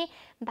पनि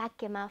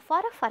वाक्यमा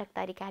फरक फरक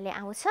तरिकाले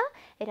आउँछ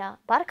र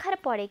भर्खर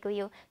पढेको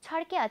यो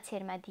छड्के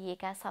अक्षरमा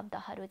दिएका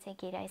शब्दहरू चाहिँ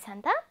के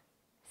रहेछन् त?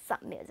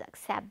 संयोजक।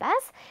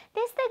 स्याबास।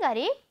 त्यस्तै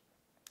गरी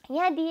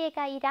यहाँ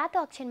दिएका यी रातो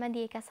अक्षरमा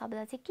दिएका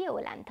शब्द चाहिँ के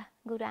होला नि त?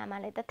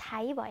 गुरुआमालाई त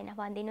थाहै भएन,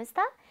 भनिदिनुहोस्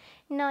त।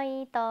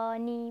 नै, त,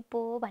 नि,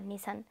 पो भन्ने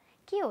छन्,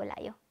 के होला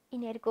यो?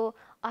 यिनीहरूको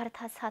अर्थ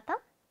छ त?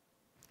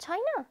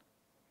 छैन?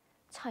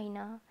 छैन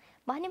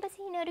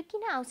भनेपछि यिनीहरू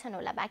किन आउँछन्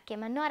होला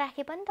वाक्यमा?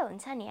 नराखे पनि त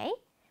हुन्छ नि है,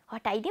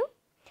 हटाइदिउँ।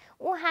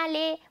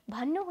 उहाँले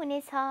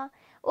भन्नुहुनेछ,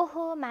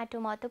 ओहो माटो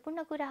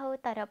महत्त्वपूर्ण कुरा हो,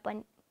 तर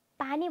पनि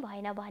पानी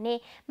भएन भने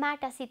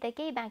माटासित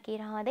केही बाँकी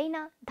रहँदैन।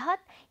 धत,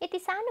 यति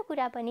सानो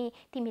कुरा पनि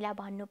तिमीलाई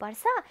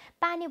भन्नुपर्छ?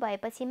 पानी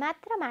भएपछि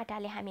मात्र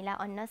माटाले हामीलाई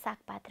अन्न,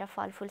 सागपात र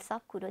फलफुल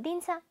सब कुरो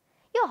दिन्छ।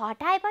 यो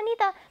हटाए पनि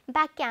त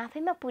वाक्य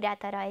आफैमा पुरा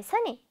त रहेछ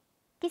नि,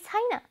 कि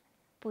छैन?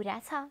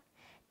 पुरा छ।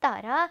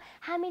 तर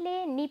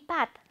हामीले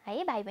निपात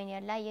है, भाइ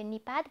बहिनीहरूलाई यो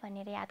निपात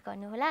भनेर याद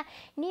गर्नुहोला।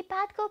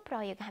 निपातको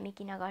प्रयोग हामी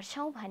किन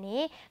गर्छौँ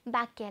भने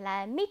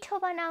वाक्यलाई मिठो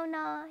बनाउन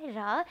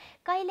र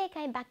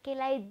कहिलेकाहीँ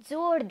वाक्यलाई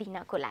जोड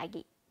दिनको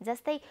लागि।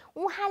 जस्तै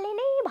उहाँले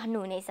नै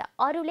भन्नुहुनेछ,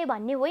 अरूले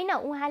भन्ने होइन,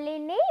 उहाँले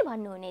नै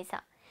भन्नुहुनेछ।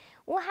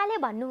 उहाँले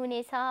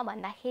भन्नुहुनेछ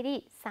भन्दाखेरि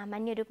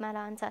सामान्य रूपमा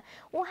रहन्छ,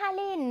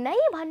 उहाँले नै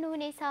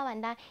भन्नुहुनेछ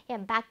भन्दा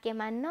यहाँ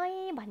वाक्यमा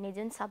नै भन्ने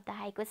जुन शब्द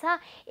आएको छ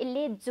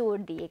यसले जोड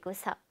दिएको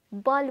छ,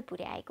 बल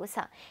पुर्याएको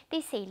छ।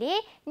 त्यसैले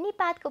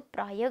निपातको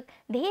प्रयोग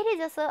धेरै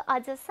जसो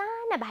अझ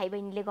साना भाइ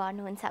बहिनीले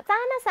गर्नुहुन्छ।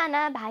 साना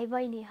साना भाइ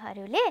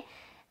बहिनीहरूले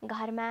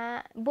घरमा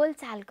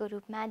बोलचालको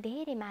रूपमा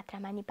धेरै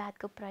मात्रामा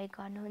निपातको प्रयोग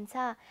गर्नुहुन्छ।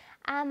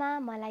 आमा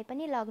मलाई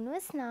पनि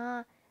लग्नुहोस्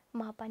न,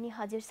 म पनि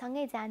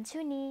हजुरसँगै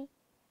जान्छु नि,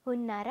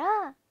 हुन्न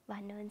र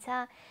भन्नुहुन्छ।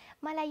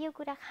 मलाई यो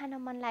कुरा खान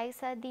मन लागेको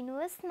छ,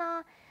 दिनुहोस्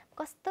न,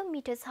 कस्तो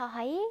मिठो छ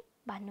है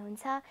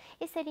भन्नुहुन्छ।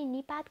 यसरी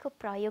निपातको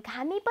प्रयोग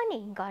हामी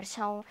पनि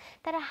गर्छौँ,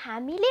 तर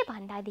हामीले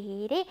भन्दा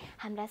धेरै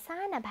हाम्रा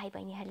साना भाइ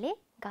बहिनीहरूले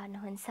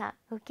गर्नुहुन्छ,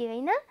 हो कि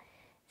होइन?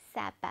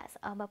 स्याबास।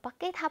 अब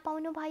पक्कै थाहा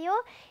पाउनुभयो,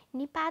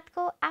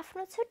 निपातको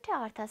आफ्नो छुट्टै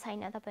अर्थ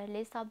छैन।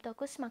 तपाईँहरूले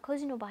शब्दकोशमा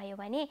खोज्नुभयो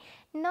भने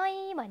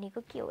नै भनेको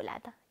के होला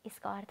त?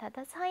 यसको अर्थ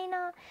त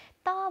छैन।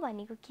 त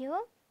भनेको के हो?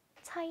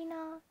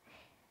 छैन।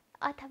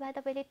 अथवा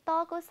तपाईँले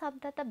तको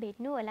शब्द त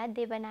भेट्नु होला,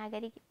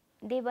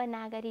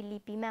 देवनागरी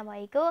लिपिमा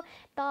भएको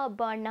त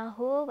वर्ण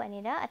हो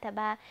भनेर,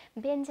 अथवा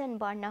व्यञ्जन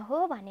वर्ण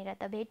हो भनेर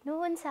त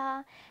भेट्नुहुन्छ,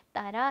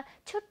 तर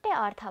छुट्टै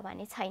अर्थ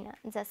भने छैन।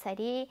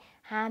 जसरी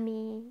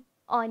हामी,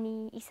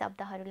 अनि यी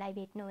शब्दहरूलाई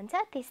भेट्नुहुन्छ,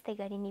 त्यस्तै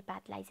गरी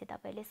निपातलाई चाहिँ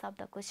तपाईँले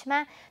शब्दकोशमा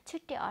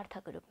छुट्टै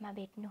अर्थको रूपमा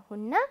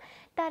भेट्नुहुन्न।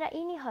 तर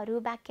यिनीहरू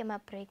वाक्यमा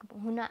प्रयोग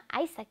हुन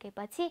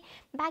आइसकेपछि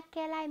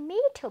वाक्यलाई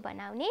मिठो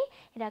बनाउने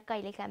र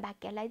कहिलेकाहीँ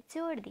वाक्यलाई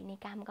जोड दिने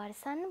काम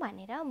गर्छन्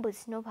भनेर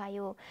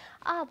बुझ्नुभयो।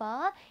 अब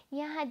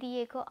यहाँ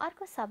दिएको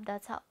अर्को शब्द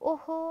छ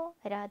ओहो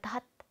र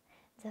धत।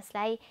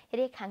 जसलाई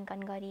रेखाङ्कन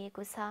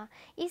गरिएको छ।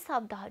 यी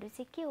शब्दहरू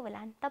चाहिँ के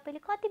होलान्? तपाईँले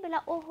कति बेला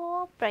ओहो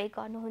प्रयोग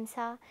गर्नुहुन्छ,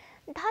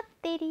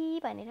 धत्तेरी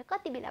भनेर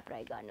कति बेला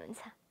प्रयोग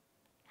गर्नुहुन्छ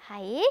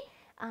है?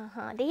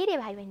 धेरै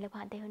भाइ बहिनीले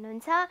भन्दै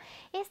हुनुहुन्छ।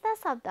 यस्ता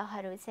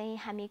शब्दहरू चाहिँ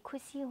हामी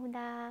खुसी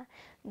हुँदा,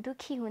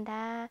 दुखी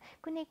हुँदा,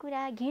 कुनै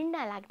कुरा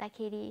घृणा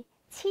लाग्दाखेरि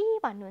छी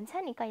भन्नुहुन्छ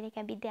नि।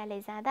 कहिलेकाहीँ विद्यालय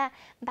जाँदा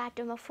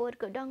बाटोमा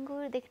फोहोरको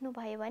डङ्गुर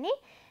देख्नुभयो भने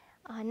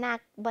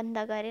नाक बन्द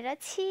गरेर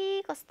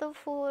छी कस्तो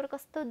फोहोर,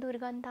 कस्तो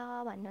दुर्गन्ध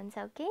भन्नुहुन्छ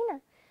कि होइन?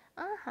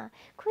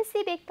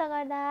 खुसी व्यक्त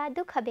गर्दा,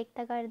 दुःख व्यक्त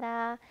गर्दा,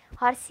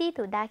 हर्षित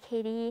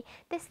हुँदाखेरि,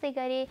 त्यस्तै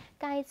गरी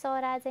काहीँ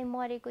चरा चाहिँ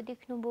मरेको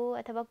देख्नुभयो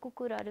अथवा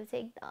कुकुरहरू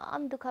चाहिँ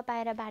एकदम दुःख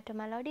पाएर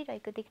बाटोमा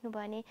लडिरहेको देख्नुभयो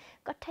भने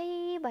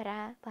कठैबरा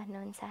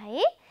भन्नुहुन्छ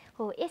है।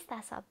 हो, यस्ता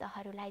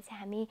शब्दहरूलाई चाहिँ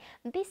हामी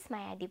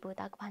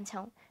विस्मयादिबोधक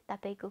भन्छौँ।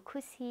 तपाईँको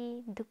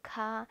खुसी, दुःख,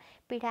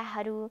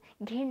 पीडाहरू,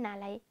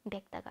 घृणालाई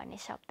व्यक्त गर्ने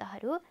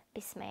शब्दहरू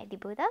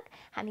विस्मयादिबोधक।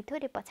 हामी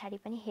थोरै पछाडि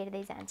पनि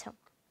हेर्दै जान्छौँ।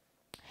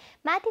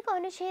 माथिको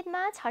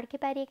अनुच्छेदमा छड्के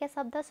पारिएका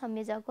शब्द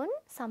संयोजक हुन्।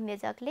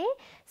 संयोजकले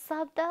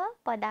शब्द,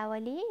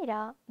 पदावली र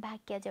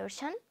वाक्य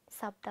जोड्छन्।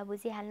 शब्द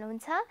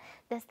बुझिहाल्नुहुन्छ।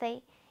 जस्तै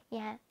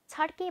यहाँ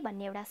छड्के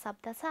भन्ने एउटा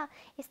शब्द छ।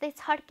 यस्तै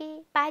छड्के,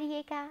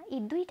 पारिएका, यी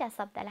दुईटा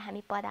शब्दलाई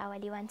हामी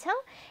पदावली भन्छौँ।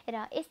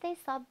 र यस्तै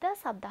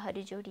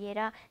शब्दहरू जोडिएर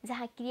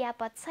जहाँ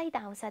क्रियापद सहित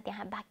आउँछ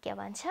त्यहाँ वाक्य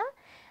भन्छ।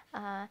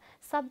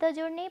 शब्द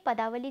जोड्ने,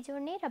 पदावली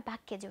जोड्ने र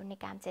वाक्य जोड्ने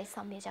काम चाहिँ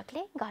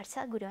संयोजकले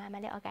गर्छ।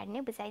 गुरुआमाले अगाडि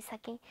नै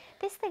बुझाइसके।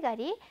 त्यस्तै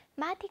गरी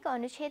माथिको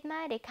अनुच्छेदमा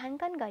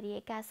रेखाङ्कन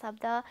गरिएका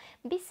शब्द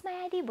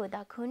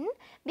विस्मयादिबोधक हुन्।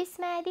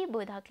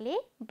 विस्मयादिबोधकले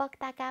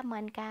वक्ताका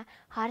मनका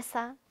हर्ष,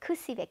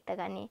 खुसी व्यक्त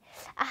गर्ने।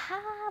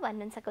 आहा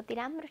भन्नुहुन्छ, कति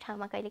राम्रो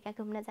ठाउँमा कहिलेकाहीँ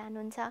घुम्न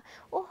जानुहुन्छ,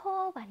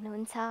 ओहो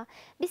भन्नुहुन्छ,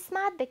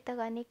 विस्मात व्यक्त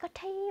गर्ने,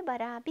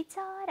 कठैबरा,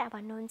 बिचरा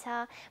भन्नुहुन्छ,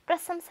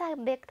 प्रशंसा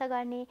व्यक्त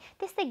गर्ने,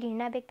 त्यस्तै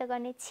घृणा व्यक्त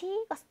गर्ने, छी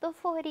कस्तो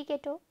फोहोरी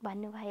केटो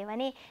भन्नुभयो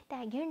भने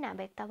त्यहाँ घृणा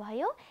व्यक्त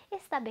भयो।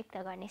 यस्ता व्यक्त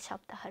गर्ने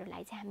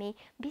शब्दहरूलाई चाहिँ हामी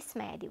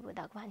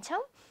विस्मयादिबोधक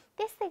भन्छौँ।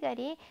 त्यस्तै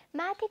गरी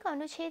माथिको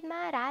अनुच्छेदमा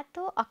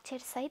रातो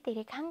अक्षरसहित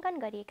रेखाङ्कन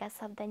गरिएका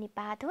शब्द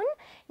निपात हुन्।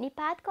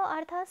 निपातको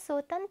अर्थ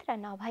स्वतन्त्र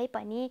नभए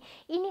पनि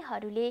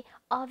यिनीहरूले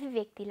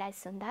अभिव्यक्तिलाई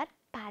सुन्दर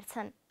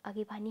पार्छन्।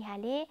 अघि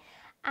भनिहाले,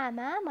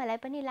 आमा मलाई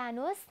पनि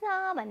लानुहोस्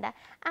न भन्दा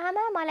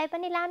आमा मलाई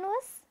पनि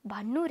लानुहोस्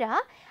भन्नु र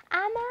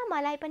आमा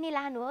मलाई पनि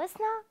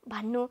लानुहोस् न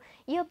भन्नु,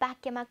 यो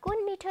वाक्यमा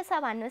कुन मिठो छ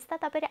भन्नुहोस् त?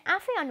 तपाईँले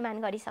आफै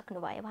अनुमान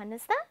गरिसक्नुभयो,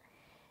 भन्नुहोस् त।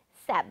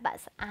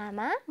 स्याबास,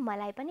 आमा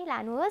मलाई पनि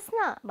लानुहोस्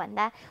न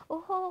भन्दा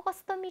ओहो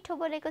कस्तो मिठो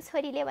बोलेको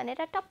छोरीले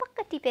भनेर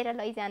टपक्क टिपेर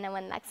लैजान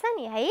मन लाग्छ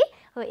नि है।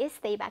 हो,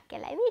 यस्तै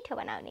वाक्यलाई मिठो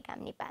बनाउने काम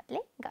निपातले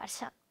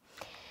गर्छ।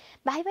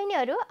 भाइ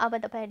बहिनीहरू, अब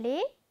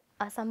तपाईँहरूले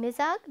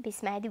संयोजक,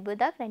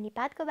 विस्मयादिबोधक र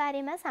निपातको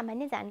बारेमा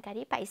सामान्य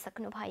जानकारी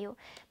पाइसक्नुभयो।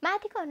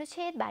 माथिको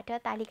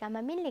अनुच्छेदबाट तालिकामा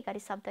मिल्ने गरी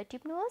शब्द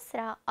टिप्नुहोस्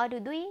र अरू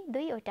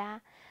दुईवटा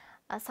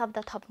शब्द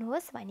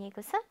थप्नुहोस्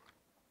भनिएको छ।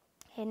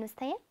 हेर्नुहोस्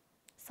त यहाँ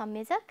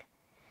संयोजक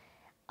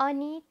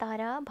अनि,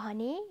 तर,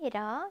 भने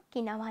र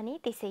किनभने,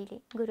 त्यसैले।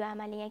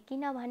 गुरुआमाले यहाँ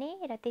किनभने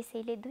र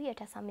त्यसैले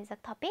दुईवटा संयोजक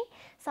थपे।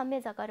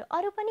 संयोजकहरू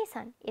अरू पनि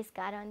छन्,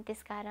 यसकारण,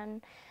 त्यसकारण।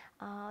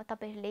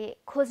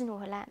 तपाईँहरूले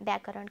खोज्नुहोला,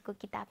 व्याकरणको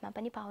किताबमा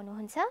पनि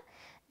पाउनुहुन्छ।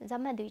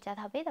 जम्मा दुईवटा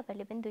थपे,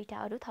 तपाईँहरूले पनि दुईवटा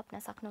अरू थप्न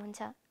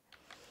सक्नुहुन्छ।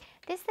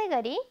 त्यस्तै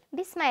गरी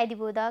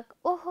विस्मयादिबोधक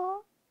ओहो,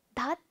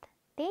 धत,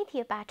 त्यही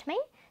थियो पाठमै।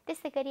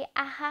 त्यस्तै गरी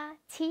आहा,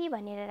 छी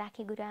भनेर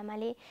राखे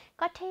गुरुआमाले।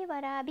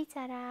 कठैबरा,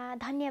 बिचरा,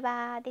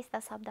 धन्यवाद, यस्ता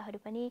शब्दहरू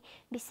पनि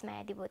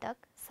विस्मयादिबोधक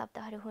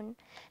शब्दहरू हुन्।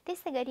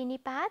 त्यस्तै गरी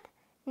निपात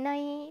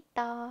नै,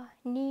 त,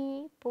 नि,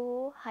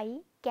 पो, है,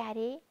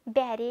 क्यारे,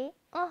 ब्यारे,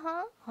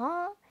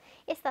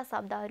 यस्ता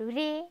शब्दहरू,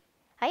 रे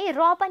है,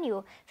 र पनि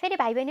हो। फेरि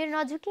भाइ बहिनीहरू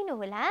नझुकिनु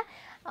होला,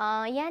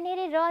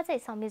 यहाँनिर र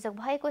चाहिँ संयोजक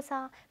भएको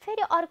छ,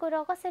 फेरि अर्को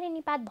र कसरी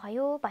निपात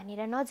भयो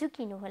भनेर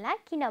नझुकिनु होला।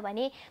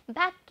 किनभने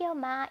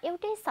वाक्यमा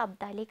एउटै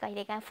शब्दले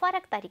कहिलेकाहीँ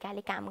फरक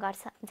तरिकाले काम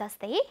गर्छ।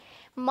 जस्तै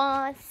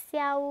म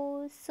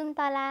स्याउ,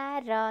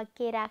 सुन्तला र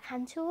केरा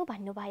खान्छु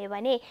भन्नुभयो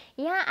भने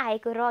यहाँ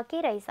आएको र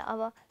के रहेछ?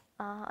 अब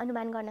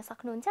अनुमान गर्न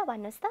सक्नुहुन्छ?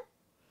 भन्नुहोस् त।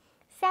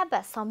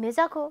 स्याबास,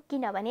 संयोजक हो।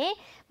 किनभने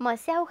म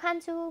स्याउ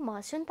खान्छु, म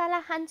सुन्तला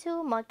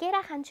खान्छु, म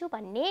केरा खान्छु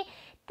भन्ने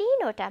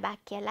तीनवटा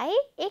वाक्यलाई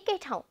एकै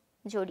ठाउँ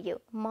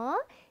जोडियो। म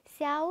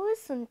स्याउ,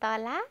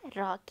 सुन्तला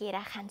र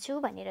केरा खान्छु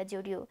भनेर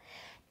जोडियो।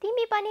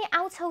 तिमी पनि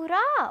आउँछौ र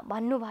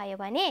भन्नुभयो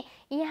भने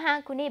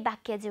यहाँ कुनै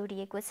वाक्य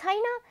जोडिएको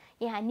छैन,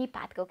 यहाँ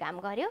निपातको काम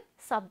गर्यो।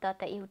 शब्द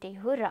त एउटै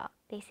हो र,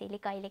 त्यसैले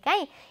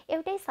कहिलेकाहीँ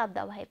एउटै शब्द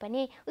भए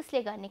पनि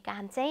उसले गर्ने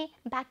काम चाहिँ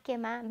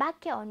वाक्यमा,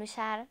 वाक्य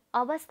अनुसार,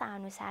 अवस्था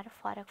अनुसार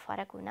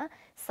फरक हुन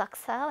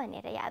सक्छ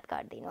भनेर याद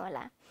गरिदिनु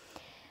होला।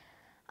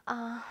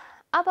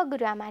 अब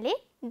गुरुआमाले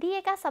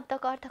दिएका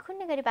शब्दको अर्थ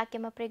खुन्ने गरी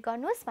वाक्यमा प्रयोग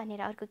गर्नुहोस्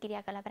भनेर अर्को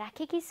क्रियाकलाप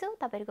राखेकी छु।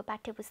 तपाईँहरूको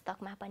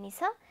पाठ्यपुस्तकमा पनि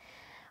छ।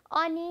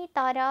 अनि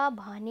तर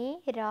भने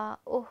र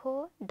ओहो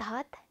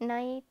धत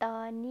नै त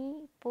नि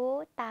पो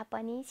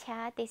तापनि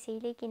छ्या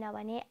त्यसैले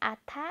किनभने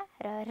आथा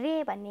र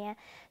रे भन्ने यहाँ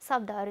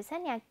शब्दहरू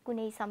छन्। यहाँ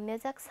कुनै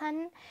संयोजक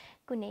छन्,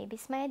 कुनै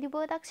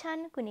विस्मयादिबोधक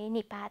छन्, कुनै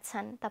निपात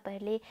छन्।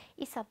 तपाईँहरूले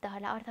यी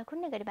शब्दहरूलाई अर्थ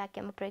खुन्ने गरी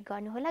वाक्यमा प्रयोग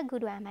गर्नुहोला।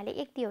 गुरुआमाले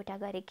एक दुईवटा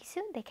गरेकी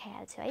छु,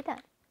 देखाइहाल्छु है त।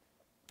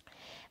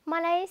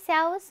 मलाई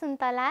स्याउ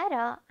सुन्तला र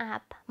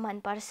आँप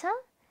मनपर्छ।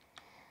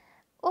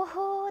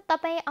 ओहो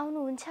तपाईँ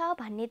आउनुहुन्छ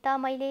भन्ने त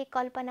मैले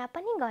कल्पना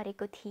पनि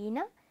गरेको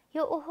थिइनँ।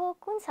 यो ओहो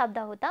कुन शब्द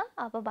हो त?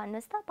 अब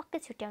भन्नुहोस् त, पक्कै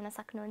छुट्याउन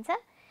सक्नुहुन्छ।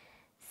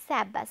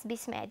 स्याबास,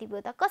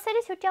 विस्मयादिबोधक।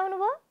 कसरी छुट्याउनु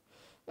भयो?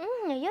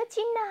 यो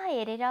चिन्ह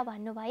हेरेर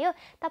भन्नुभयो।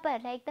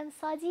 तपाईँहरूलाई एकदम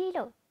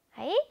सजिलो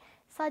है,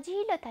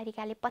 सजिलो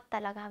तरिकाले पत्ता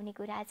लगाउने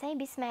कुरा चाहिँ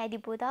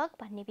विस्मयादिबोधक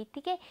भन्ने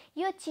बित्तिकै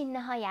यो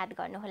चिन्ह याद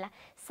गर्नुहोला।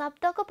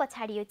 शब्दको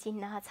पछाडि यो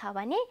चिन्ह छ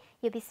भने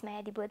यो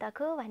विस्मयादिबोधक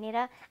हो भनेर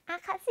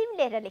आँखा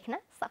चिम्लेर लेख्न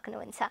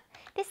सक्नुहुन्छ।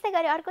 त्यस्तै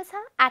गरी अर्को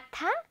छ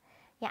आथा।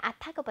 यहाँ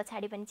आथाको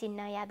पछाडि पनि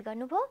चिन्ह याद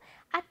गर्नुभयो।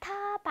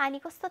 आथा पानी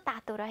कस्तो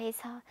तातो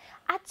रहेछ,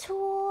 आछु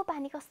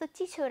पानी कस्तो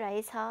चिसो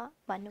रहेछ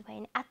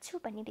भन्नुभयो भने आछु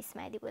पनि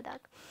विस्मयादिबोधक।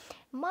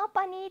 म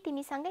पनि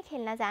तिमीसँगै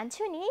खेल्न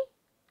जान्छु नि।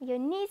 यो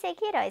नि चाहिँ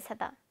के रहेछ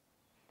त?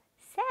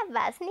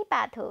 स्याबास,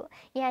 निपात हो।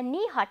 यहाँ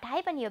नि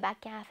हटाए पनि यो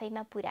वाक्य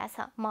आफैमा पुरा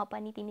छ। म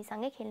पनि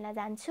तिमीसँगै खेल्न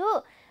जान्छु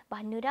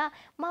भन्नु र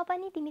म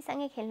पनि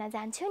तिमीसँगै खेल्न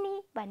जान्छु नि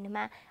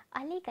भन्नुमा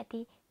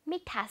अलिकति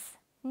मिठास,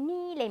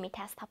 निले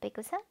मिठास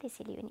थपेको छ,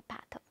 त्यसैले यो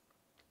निपात हो।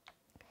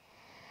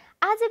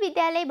 आज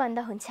विद्यालय बन्द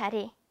हुन्छ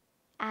रे।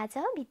 आज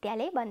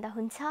विद्यालय बन्द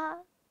हुन्छ,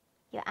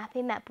 यो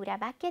आफैमा पुरा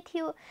वाक्य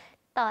थियो।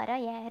 तर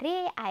यहाँ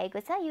रे आएको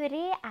छ। यो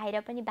रे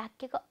आएर पनि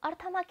वाक्यको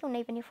अर्थमा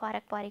कुनै पनि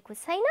फरक परेको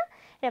छैन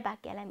र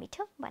वाक्यलाई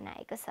मिठो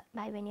बनाएको छ।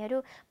 भाइ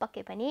बहिनीहरू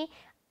पक्कै पनि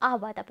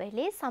अब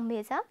तपाईँहरूले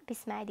संयोजक,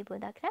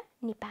 विस्मयादिबोधक र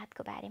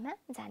निपातको बारेमा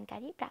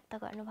जानकारी प्राप्त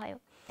गर्नुभयो।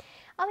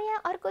 अब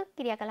यहाँ अर्को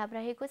क्रियाकलाप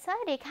रहेको छ,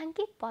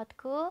 रेखाङ्कित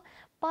पदको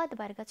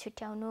पदवर्ग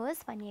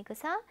छुट्याउनुहोस् भनिएको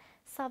छ।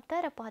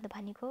 शब्द र पद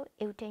भनेको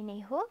एउटै नै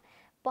हो।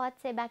 पद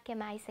चाहिँ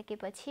वाक्यमा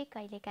आइसकेपछि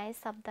कहिलेकाहीँ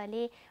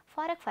शब्दले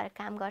फरक फरक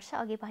काम गर्छ।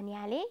 अघि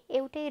भनिहालेँ,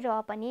 एउटै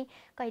र पनि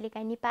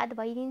कहिलेकाहीँ निपात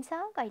भइदिन्छ,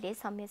 कहिले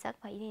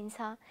संयोजक भइदिन्छ।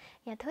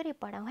 यहाँ थोरै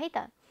पढौँ है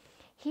त।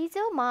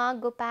 हिजो म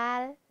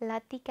गोपाल,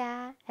 लतिका,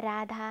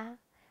 राधा,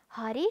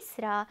 हरिश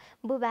र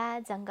बुबा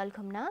जङ्गल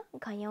घुम्न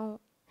गयौँ।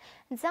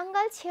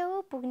 जङ्गल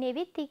छेउ पुग्ने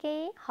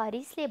बित्तिकै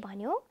हरिशले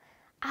भन्यो,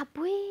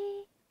 आबुई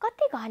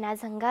कति घना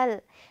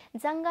जङ्गल,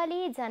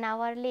 जङ्गली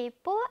जनावरले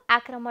पो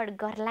आक्रमण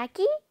गर्ला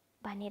कि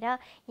भनेर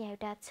यहाँ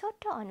एउटा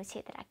छोटो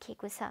अनुच्छेद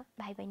राखिएको छ।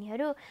 भाइ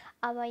बहिनीहरू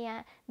अब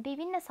यहाँ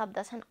विभिन्न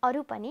शब्द छन्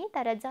अरू पनि,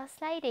 तर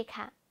जसलाई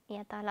रेखा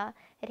यहाँ तल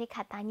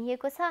रेखा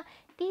तानिएको छ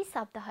ती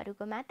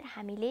शब्दहरूको मात्र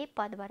हामीले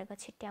पदवर्ग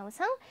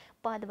छुट्याउँछौँ।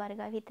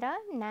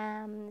 पदवर्गभित्र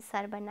नाम,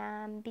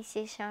 सर्वनाम,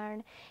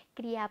 विशेषण,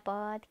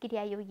 क्रियापद,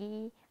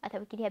 क्रियायोगी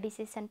अथवा क्रिया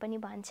विशेषण पनि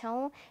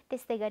भन्छौँ।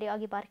 त्यस्तै गरी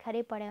अघि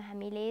भर्खरै पढ्यौँ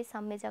हामीले,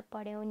 संयोजक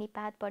पढ्यौँ,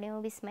 निपात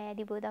पढ्यौँ,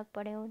 विस्मयादिबोधक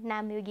पढ्यौँ,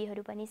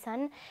 नामयोगीहरू पनि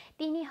छन्।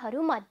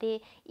 तिनीहरूमध्ये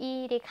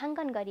यी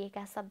रेखाङ्कन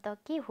गरिएका शब्द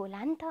के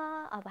होला नि त?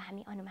 अब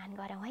हामी अनुमान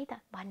गरौँ है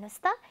त। भन्नुहोस्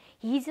त,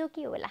 हिजो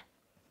के होला?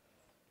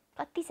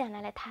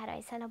 कतिजनालाई थाहा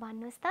रहेछ ल?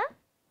 भन्नुहोस् त।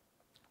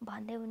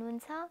 भन्दै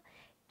हुनुहुन्छ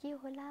के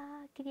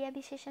होला? क्रिया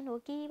विशेषण हो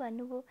कि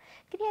भन्नुभयो?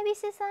 क्रिया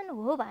विशेषण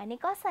हो भने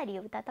कसरी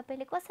हो त?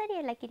 तपाईँले कसरी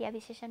यसलाई क्रिया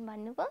विशेषण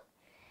भन्नुभयो?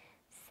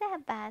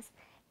 स्याबास।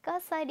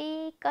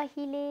 कसरी,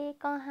 कहिले,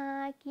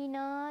 कहाँ, किन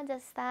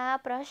जस्ता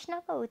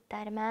प्रश्नको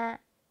उत्तरमा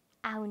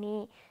आउने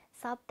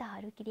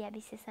शब्दहरू क्रिया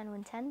विशेषण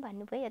हुन्छन्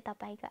भन्नुभयो।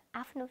 तपाईँको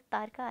आफ्नो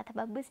तर्क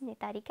अथवा बुझ्ने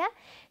तरिका।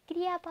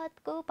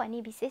 क्रियापदको पनि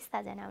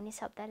विशेषता जनाउने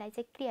शब्दलाई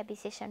चाहिँ क्रिया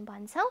विशेषण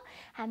भन्छौँ।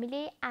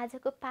 हामीले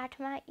आजको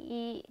पाठमा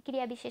यी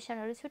क्रिया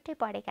विशेषणहरू छुट्टै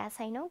पढेका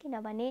छैनौँ,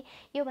 किनभने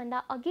योभन्दा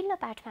अघिल्लो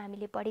पाठमा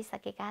हामीले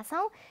पढिसकेका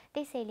छौँ।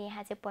 त्यसैले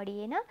यहाँ चाहिँ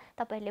पढिएन।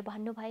 तपाईँहरूले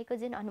भन्नुभएको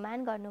जुन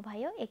अनुमान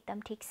गर्नुभयो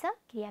एकदम ठिक छ,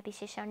 क्रिया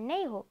विशेषण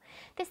नै हो।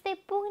 त्यस्तै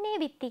पुग्ने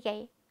बित्तिकै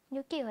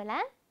यो के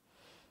होला?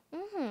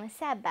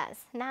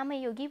 स्याबास,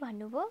 नामयोगी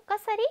भन्नुभयो।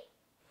 कसरी?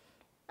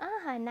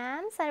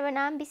 नाम,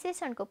 सर्वनाम,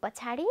 विशेषणको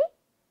पछाडि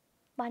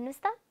भन्नुहोस्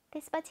त।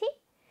 त्यसपछि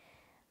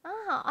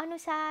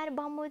अनुसार,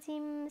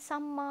 बमोजिम,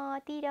 सम्म,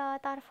 तिर,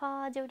 तर्फ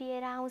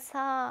जोडिएर आउँछ।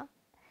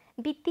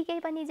 बित्तिकै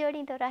पनि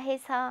जोडिँदो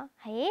रहेछ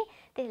है,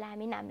 त्यसलाई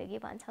हामी नामयोगी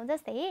भन्छौँ।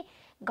 जस्तै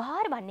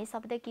घर भन्ने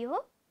शब्द के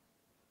हो?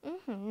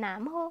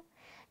 नाम हो।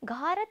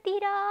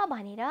 घरतिर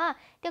भनेर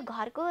त्यो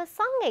घरको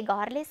सँगै,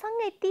 घरले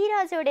सँगै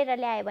तिर जोडेर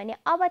ल्यायो भने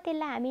अब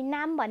त्यसलाई हामी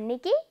नाम भन्ने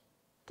कि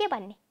के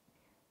भन्ने?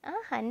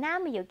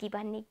 नामयोगी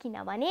भन्ने।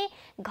 किनभने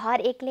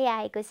घर एक्लै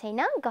आएको छैन,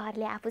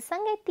 घरले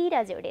आफूसँगै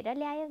तिर जोडेर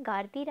ल्यायो।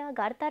 घरतिर,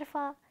 घरतर्फ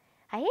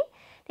है।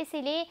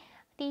 त्यसैले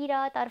तिर,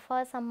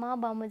 तर्फसम्म,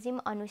 बमोजिम,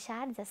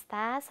 अनुसार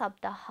जस्ता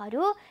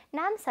शब्दहरू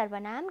नाम,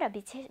 सर्वनाम र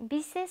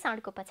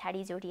विशेषणको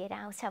पछाडि जोडिएर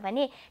आउँछ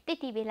भने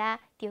त्यति बेला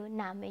त्यो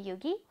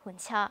नामयोगी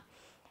हुन्छ।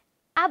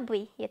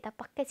 आबुई, यो त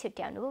पक्कै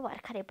छुट्याउनु भयो,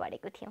 भर्खरै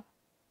पढेको थियौँ।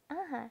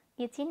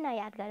 यो चिन्ह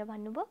याद गरेर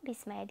भन्नुभयो,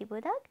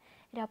 विस्मयादिबोधक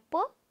र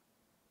पो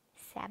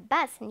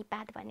स्याबास,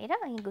 निपात भनेर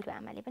અહીં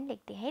गुरुआमाले पनि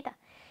लेख्दिए है त।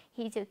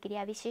 हिजो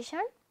क्रिया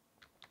विशेषण,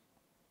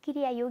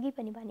 क्रियायोगी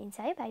पनि भनिन्छ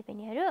है भाइ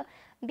बहिनीहरू।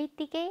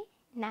 बित्तिकै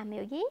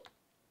नामयोगी,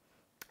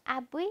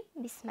 आबुई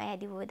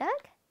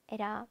विस्मयादिबोधक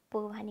र पो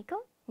भनेको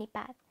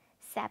निपात।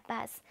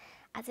 स्याबास,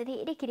 आज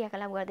धेरै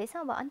क्रियाकलाप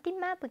गर्दैछौँ। अब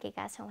अन्तिममा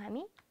पुगेका छौँ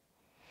हामी।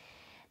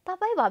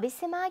 तपाईँ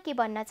भविष्यमा के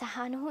बन्न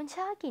चाहनुहुन्छ,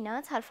 किन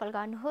छलफल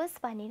गर्नुहोस्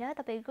भनेर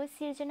तपाईँको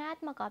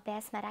सृजनात्मक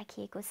अभ्यासमा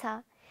राखिएको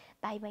छ।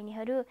 भाइ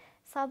बहिनीहरू,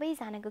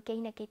 सबैजनाको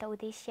केही न केही त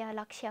उद्देश्य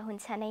लक्ष्य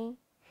हुन्छ नै।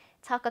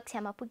 6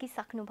 कक्षामा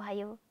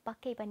पुगिसक्नुभयो,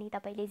 पक्कै पनि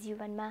तपाईँले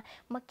जीवनमा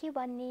म के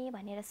बन्ने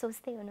भनेर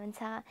सोच्दै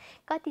हुनुहुन्छ।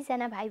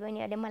 कतिजना भाइ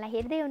बहिनीहरूले मलाई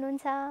हेर्दै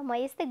हुनुहुन्छ, म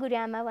यस्तै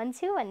गुरुआमा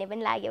बन्छु भन्ने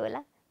पनि लाग्यो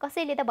होला।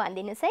 कसैले त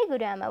भनिदिनुहोस् है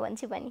गुरुआमा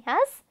बन्छु भने।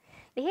 हस्,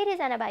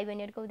 धेरैजना भाइ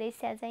बहिनीहरूको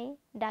उद्देश्य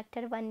चाहिँ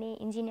डाक्टर बन्ने,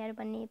 इन्जिनियर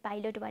बन्ने,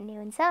 पाइलट बन्ने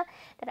हुन्छ।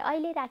 तर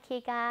अहिले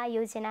राखिएका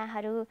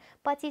योजनाहरू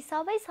पछि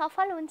सबै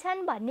सफल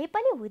हुन्छन् भन्ने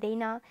पनि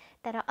हुँदैन,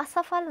 तर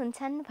असफल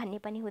हुन्छन् भन्ने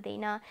पनि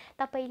हुँदैन।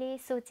 तपाईँले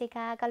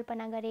सोचेका,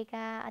 कल्पना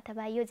गरेका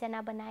अथवा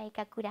योजना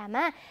बनाएका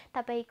कुरामा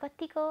तपाईँ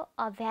कतिको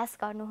अभ्यास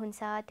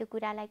गर्नुहुन्छ, त्यो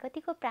कुरालाई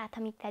कतिको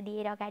प्राथमिकता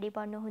दिएर अगाडि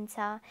बढ्नुहुन्छ।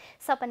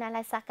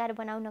 सपनालाई साकार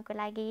बनाउनको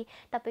लागि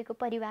तपाईँको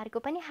परिवारको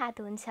पनि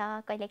हात हुन्छ,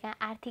 कहिलेकाहीँ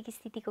आर्थिक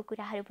स्थितिको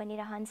कुराहरू पनि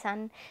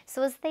रहन्छन्।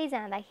 सोच्दै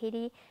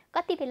जाँदाखेरि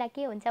कति बेला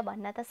के हुन्छ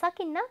भन्न त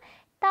सकिन्न,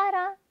 तर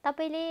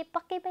तपाईँले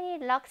पक्कै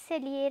पनि लक्ष्य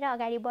लिएर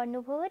अगाडि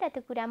बढ्नुभयो र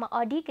त्यो कुरामा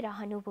अडिग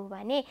रहनुभयो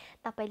भने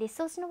तपाईँले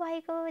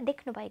सोच्नुभएको,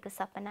 देख्नुभएको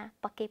सपना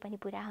पक्कै पनि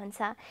पुरा हुन्छ।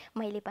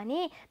 मैले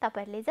पनि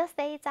तपाईँहरूले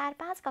जस्तै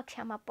 4-5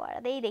 कक्षामा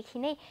पढ्दैदेखि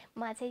नै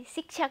म चाहिँ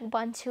शिक्षक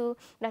बन्छु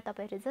र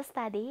तपाईँहरू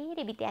जस्ता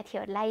धेरै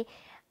विद्यार्थीहरूलाई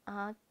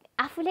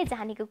आफूले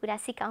जानेको कुरा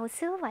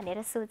सिकाउँछु भनेर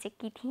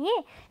सोचेकी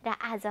थिएँ र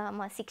आज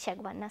म शिक्षक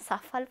बन्न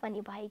सफल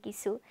पनि भएकी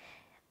छु।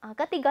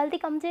 कति गल्ती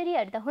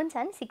कमजोरीहरू त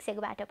हुन्छन्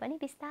शिक्षकबाट पनि,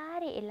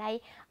 बिस्तारै यसलाई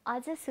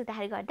अझ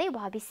सुधार गर्दै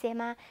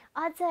भविष्यमा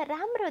अझ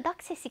राम्रो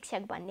दक्ष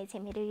शिक्षक बन्ने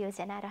चाहिँ मेरो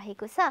योजना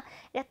रहेको छ।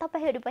 र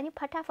तपाईँहरू पनि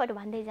फटाफट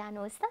भन्दै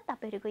जानुहोस् त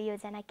तपाईँहरूको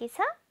योजना के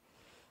छ।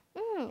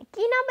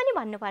 किन पनि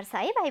भन्नुपर्छ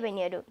है भाइ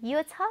बहिनीहरू,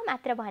 यो छ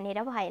मात्र भनेर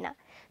भएन।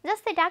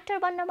 जस्तै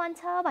डाक्टर बन्न मन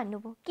छ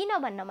भन्नुभयो, किन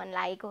बन्न मन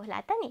लागेको होला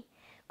त नि।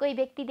 कोही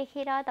व्यक्ति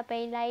देखेर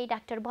तपाईँलाई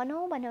डाक्टर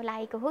बनाऊ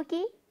लागेको हो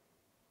कि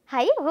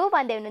है, हो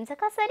भन्दै हुनुहुन्छ।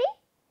 कसरी?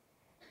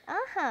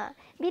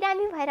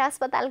 बिरामी भएर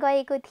अस्पताल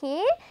गएको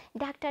थिएँ,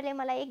 डाक्टरले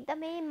मलाई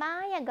एकदमै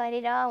माया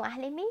गरेर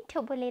उहाँले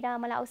मिठो बोलेर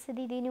मलाई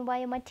औषधि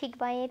दिनुभयो, म ठिक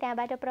भएँ,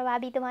 त्यहाँबाट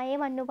प्रभावित भएँ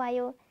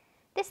भन्नुभयो।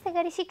 त्यस्तै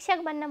गरी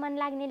शिक्षक बन्न मन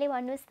लाग्नेले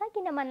भन्नुहोस् त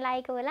किन मन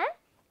लागेको होला।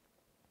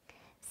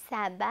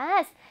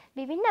 स्याबास,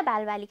 विभिन्न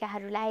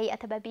बालबालिकाहरूलाई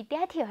अथवा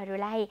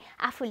विद्यार्थीहरूलाई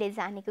आफूले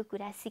जानेको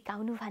कुरा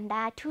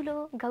सिकाउनुभन्दा ठुलो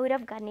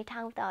गौरव गर्ने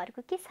ठाउँ त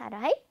अर्को के छ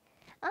र है।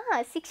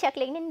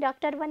 शिक्षकले नै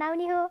डाक्टर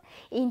बनाउने हो,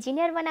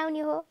 इन्जिनियर बनाउने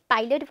हो,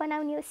 पाइलट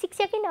बनाउने हो।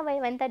 शिक्षकै नभए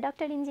भने त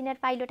डाक्टर, इन्जिनियर,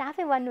 पाइलट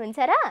आफै बन्नुहुन्छ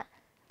र?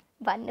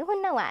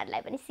 भन्नुहुन्न,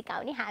 उहाँहरूलाई पनि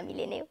सिकाउने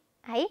हामीले नै हो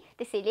है।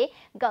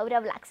 त्यसैले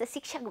गौरव लाग्छ,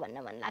 शिक्षक बन्न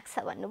मन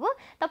लाग्छ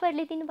भन्नुभयो।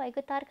 तपाईँहरूले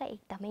दिनुभएको तर्क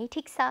एकदमै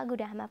ठिक छ।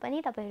 गुरुआमा पनि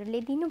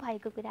तपाईँहरूले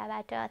दिनुभएको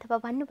कुराबाट अथवा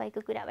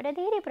भन्नुभएको कुराबाट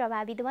धेरै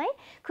प्रभावित भएँ,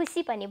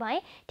 खुसी पनि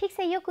भएँ। ठिक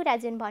छ, यो कुरा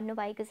जुन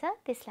भन्नुभएको छ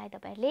त्यसलाई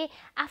तपाईँहरूले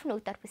आफ्नो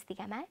उत्तर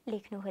पुस्तिकामा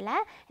लेख्नुहोला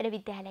र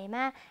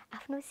विद्यालयमा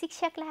आफ्नो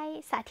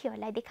शिक्षकलाई,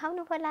 साथीहरूलाई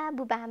देखाउनुहोला,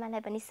 बुबा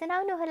आमालाई पनि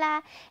सुनाउनुहोला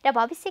र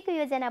भविष्यको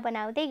योजना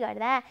बनाउँदै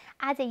गर्दा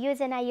आज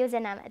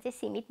योजनामा चाहिँ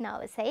सीमित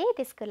नहोस् है।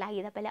 त्यसको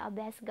लागि तपाईँले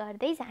अभ्यास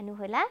गर्दै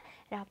जानुहोला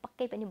र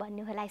पक्कै पनि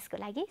भन्नुहोला। यसको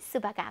लागि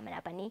शुभकामना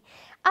पनि।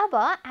 अब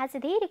आज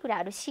धेरै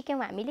कुराहरू सिक्यौँ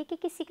हामीले। के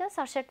सिक्यौँ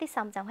सरस्वती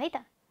सम्झौँ है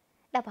त।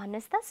 ल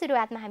भन्नुहोस् त,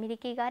 सुरुवातमा हामीले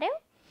के गर्यौँ?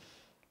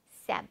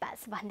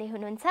 स्याबास भन्दै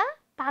हुनुहुन्छ।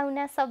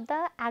 पाहुना शब्द,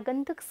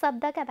 आगन्तुक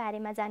शब्दका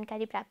बारेमा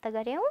जानकारी प्राप्त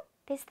गर्यौँ।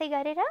 त्यस्तै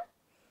गरेर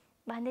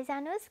भन्दै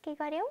जानुहोस् के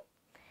गर्यौँ।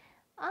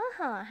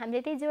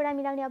 हामीले त्यही जोडा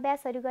मिलाउने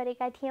अभ्यासहरू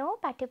गरेका थियौँ।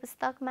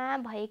 पाठ्यपुस्तकमा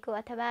भएको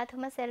अथवा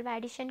थोमस एल्वा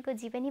एडिसनको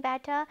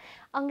जीवनीबाट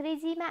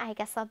अङ्ग्रेजीमा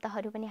आएका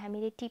शब्दहरू पनि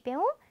हामीले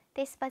टिप्यौँ।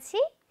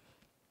 त्यसपछि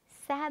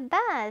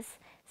स्याबास,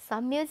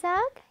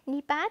 संयोजक,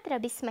 निपात र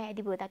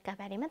विस्मयादिबोधकका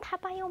बारेमा थाहा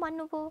पायौँ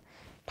भन्नुभयो।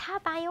 थाहा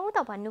पायौँ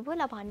त भन्नुभयो,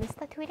 ल भन्नुहोस्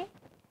त थोरै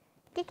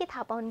के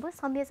थाहा पाउनुभयो।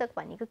 संयोजक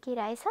भनेको के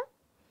रहेछ?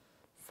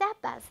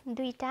 स्याबास,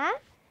 दुईटा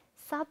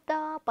शब्द,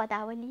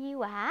 पदावली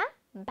वा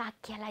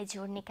वाक्यलाई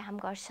जोड्ने काम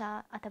गर्छ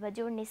अथवा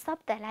जोड्ने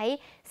शब्दलाई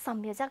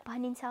संयोजक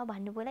भनिन्छ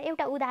भन्नुभयो। ल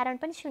एउटा उदाहरण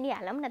पनि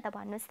सुनिहालौँ न त,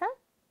 भन्नुहोस् त।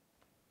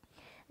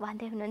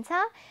 भन्दै हुनुहुन्छ,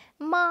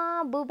 म,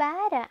 बुबा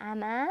र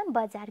आमा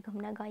बजार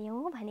घुम्न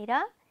गयौँ भनेर।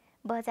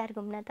 बजार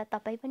घुम्न त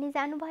तपाईँ पनि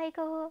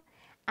जानुभएको हो,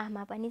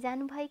 आमा पनि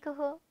जानुभएको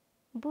हो,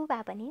 बुबा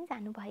पनि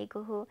जानुभएको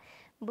हो।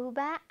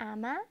 बुबा,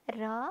 आमा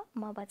र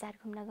म बजार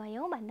घुम्न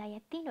गयौँ भन्दा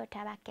यहाँ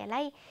 3वटा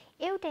वाक्यलाई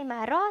एउटैमा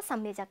र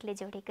संयोजकले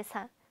जोडेको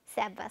छ।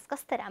 स्याबास,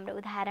 कस्तो राम्रो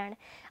उदाहरण।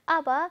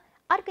 अब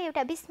अर्को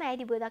एउटा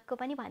विस्मयादिबोधकको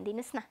पनि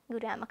भनिदिनुहोस् न,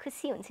 गुरुआमा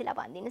खुसी हुन्छु। ल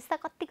भनिदिनुहोस् त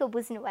कतिको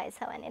बुझ्नु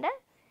भएछ भनेर।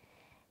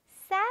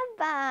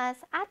 स्याबास,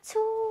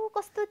 आछु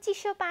कस्तो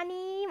चिसो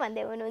पानी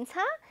भन्दै हुनुहुन्छ,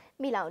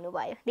 मिलाउनु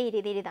भयो।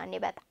 धेरै धेरै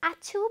धन्यवाद।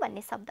 आछु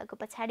भन्ने शब्दको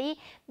पछाडि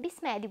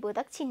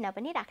विस्मयादिबोधक चिन्ह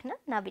पनि राख्न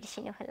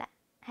नबिर्सिनु होला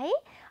है।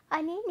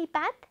 अनि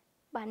निपात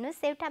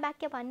भन्नुहोस्, एउटा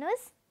वाक्य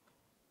भन्नुहोस्।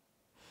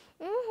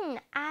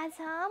 आज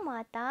म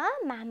त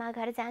मामा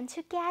घर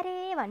जान्छु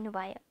क्यारे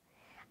भन्नुभयो।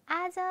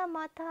 आज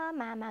म त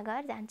मामा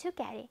घर जान्छु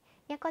क्यारे।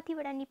 यहाँ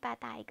कतिवटा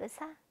निपात आएको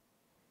छ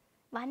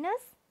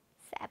भन्नुहोस्।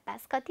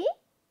 स्याबास। कति?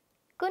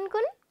 कुन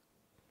कुन?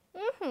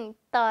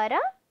 तर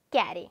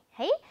क्यारे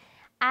है।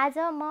 आज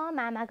म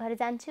मामा घर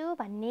जान्छु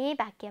भन्ने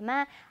वाक्यमा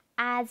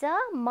आज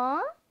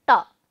म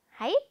त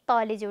है,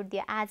 तले जोड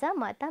दियो। आज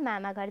म त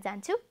मामा घर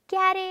जान्छु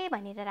क्यारे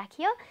भनेर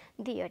राखियो।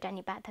 दुईवटा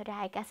निपातहरू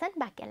आएका छन्,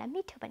 वाक्यलाई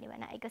मिठो पनि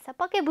बनाएको छ।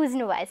 पक्कै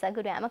बुझ्नु भएछ,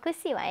 गुरुआमा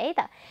खुसी भए है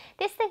त।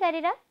 त्यस्तै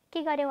गरेर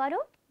के गर्यौँ अरू?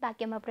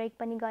 वाक्यमा प्रयोग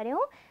पनि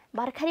गऱ्यौँ।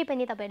 भर्खरै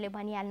पनि तपाईँहरूले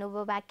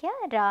भनिहाल्नुभयो वाक्य,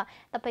 र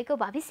तपाईँको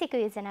भविष्यको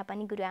योजना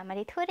पनि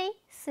गुरुआमाले थोरै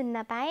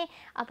सुन्न पाएँ।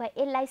 अब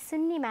यसलाई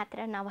सुन्ने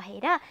मात्र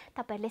नभएर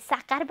तपाईँहरूले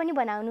साकार पनि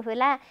बनाउनु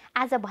होला।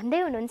 आज भन्दै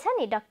हुनुहुन्छ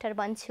नि डाक्टर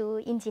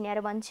बन्छु,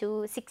 इन्जिनियर बन्छु,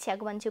 शिक्षक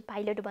बन्छु,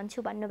 पाइलट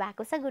बन्छु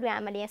भन्नुभएको छ।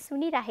 गुरुआमाले यहाँ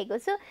सुनिराखेको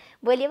छु।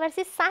 भोलि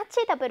पर्सि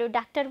साँच्चै तपाईँहरू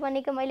डाक्टर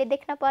बनेको मैले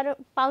देख्न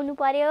पाउनु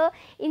पर्यो,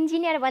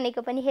 इन्जिनियर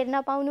बनेको पनि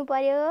हेर्न पाउनु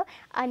पर्यो,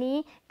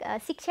 अनि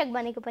शिक्षक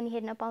बनेको पनि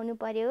हेर्न पाउनु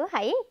पर्यो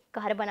है।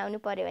 घर बनाउनु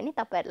पर्यो भने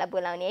तपाईँहरूलाई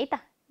बोलाउने है त।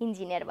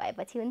 इन्जिनियर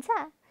भएपछि हुन्छ?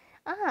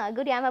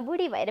 गुरुआमा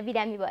बुढी भएर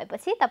बिरामी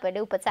भएपछि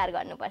तपाईँहरूले उपचार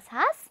गर्नुपर्छ।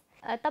 हस्,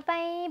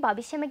 तपाईँ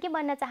भविष्यमा के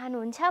बन्न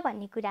चाहनुहुन्छ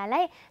भन्ने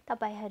कुरालाई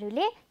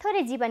तपाईँहरूले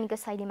थोरै जीवनको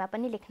शैलीमा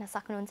पनि लेख्न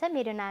सक्नुहुन्छ।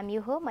 मेरो नाम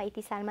यो हो, म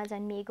यति सालमा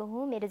जन्मिएको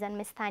हुँ, मेरो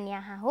जन्मस्थान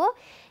यहाँ हो,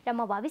 र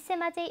म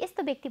भविष्यमा चाहिँ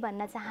यस्तो व्यक्ति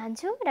बन्न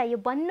चाहन्छु, र यो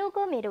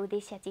बन्नुको मेरो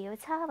उद्देश्य चाहिँ यो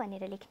छ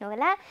भनेर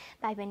लेख्नुहोला।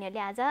 भाइ बहिनीहरूले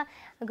आज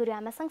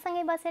गुरुआमा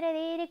सँगसँगै बसेर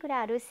धेरै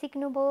कुराहरू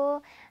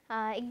सिक्नुभयो।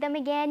 एकदमै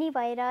ज्ञानी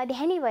भएर,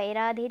 ध्यानी भएर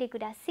धेरै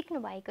कुरा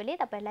सिक्नु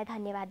भएकोले तपाईँहरूलाई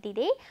धन्यवाद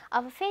दिँदै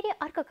अब फेरि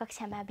अर्को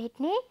कक्षामा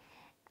भेट्ने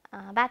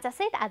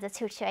बाचासहित आज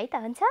छुट्छु है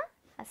त। हुन्छ?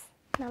 हस्,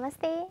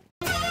 नमस्ते।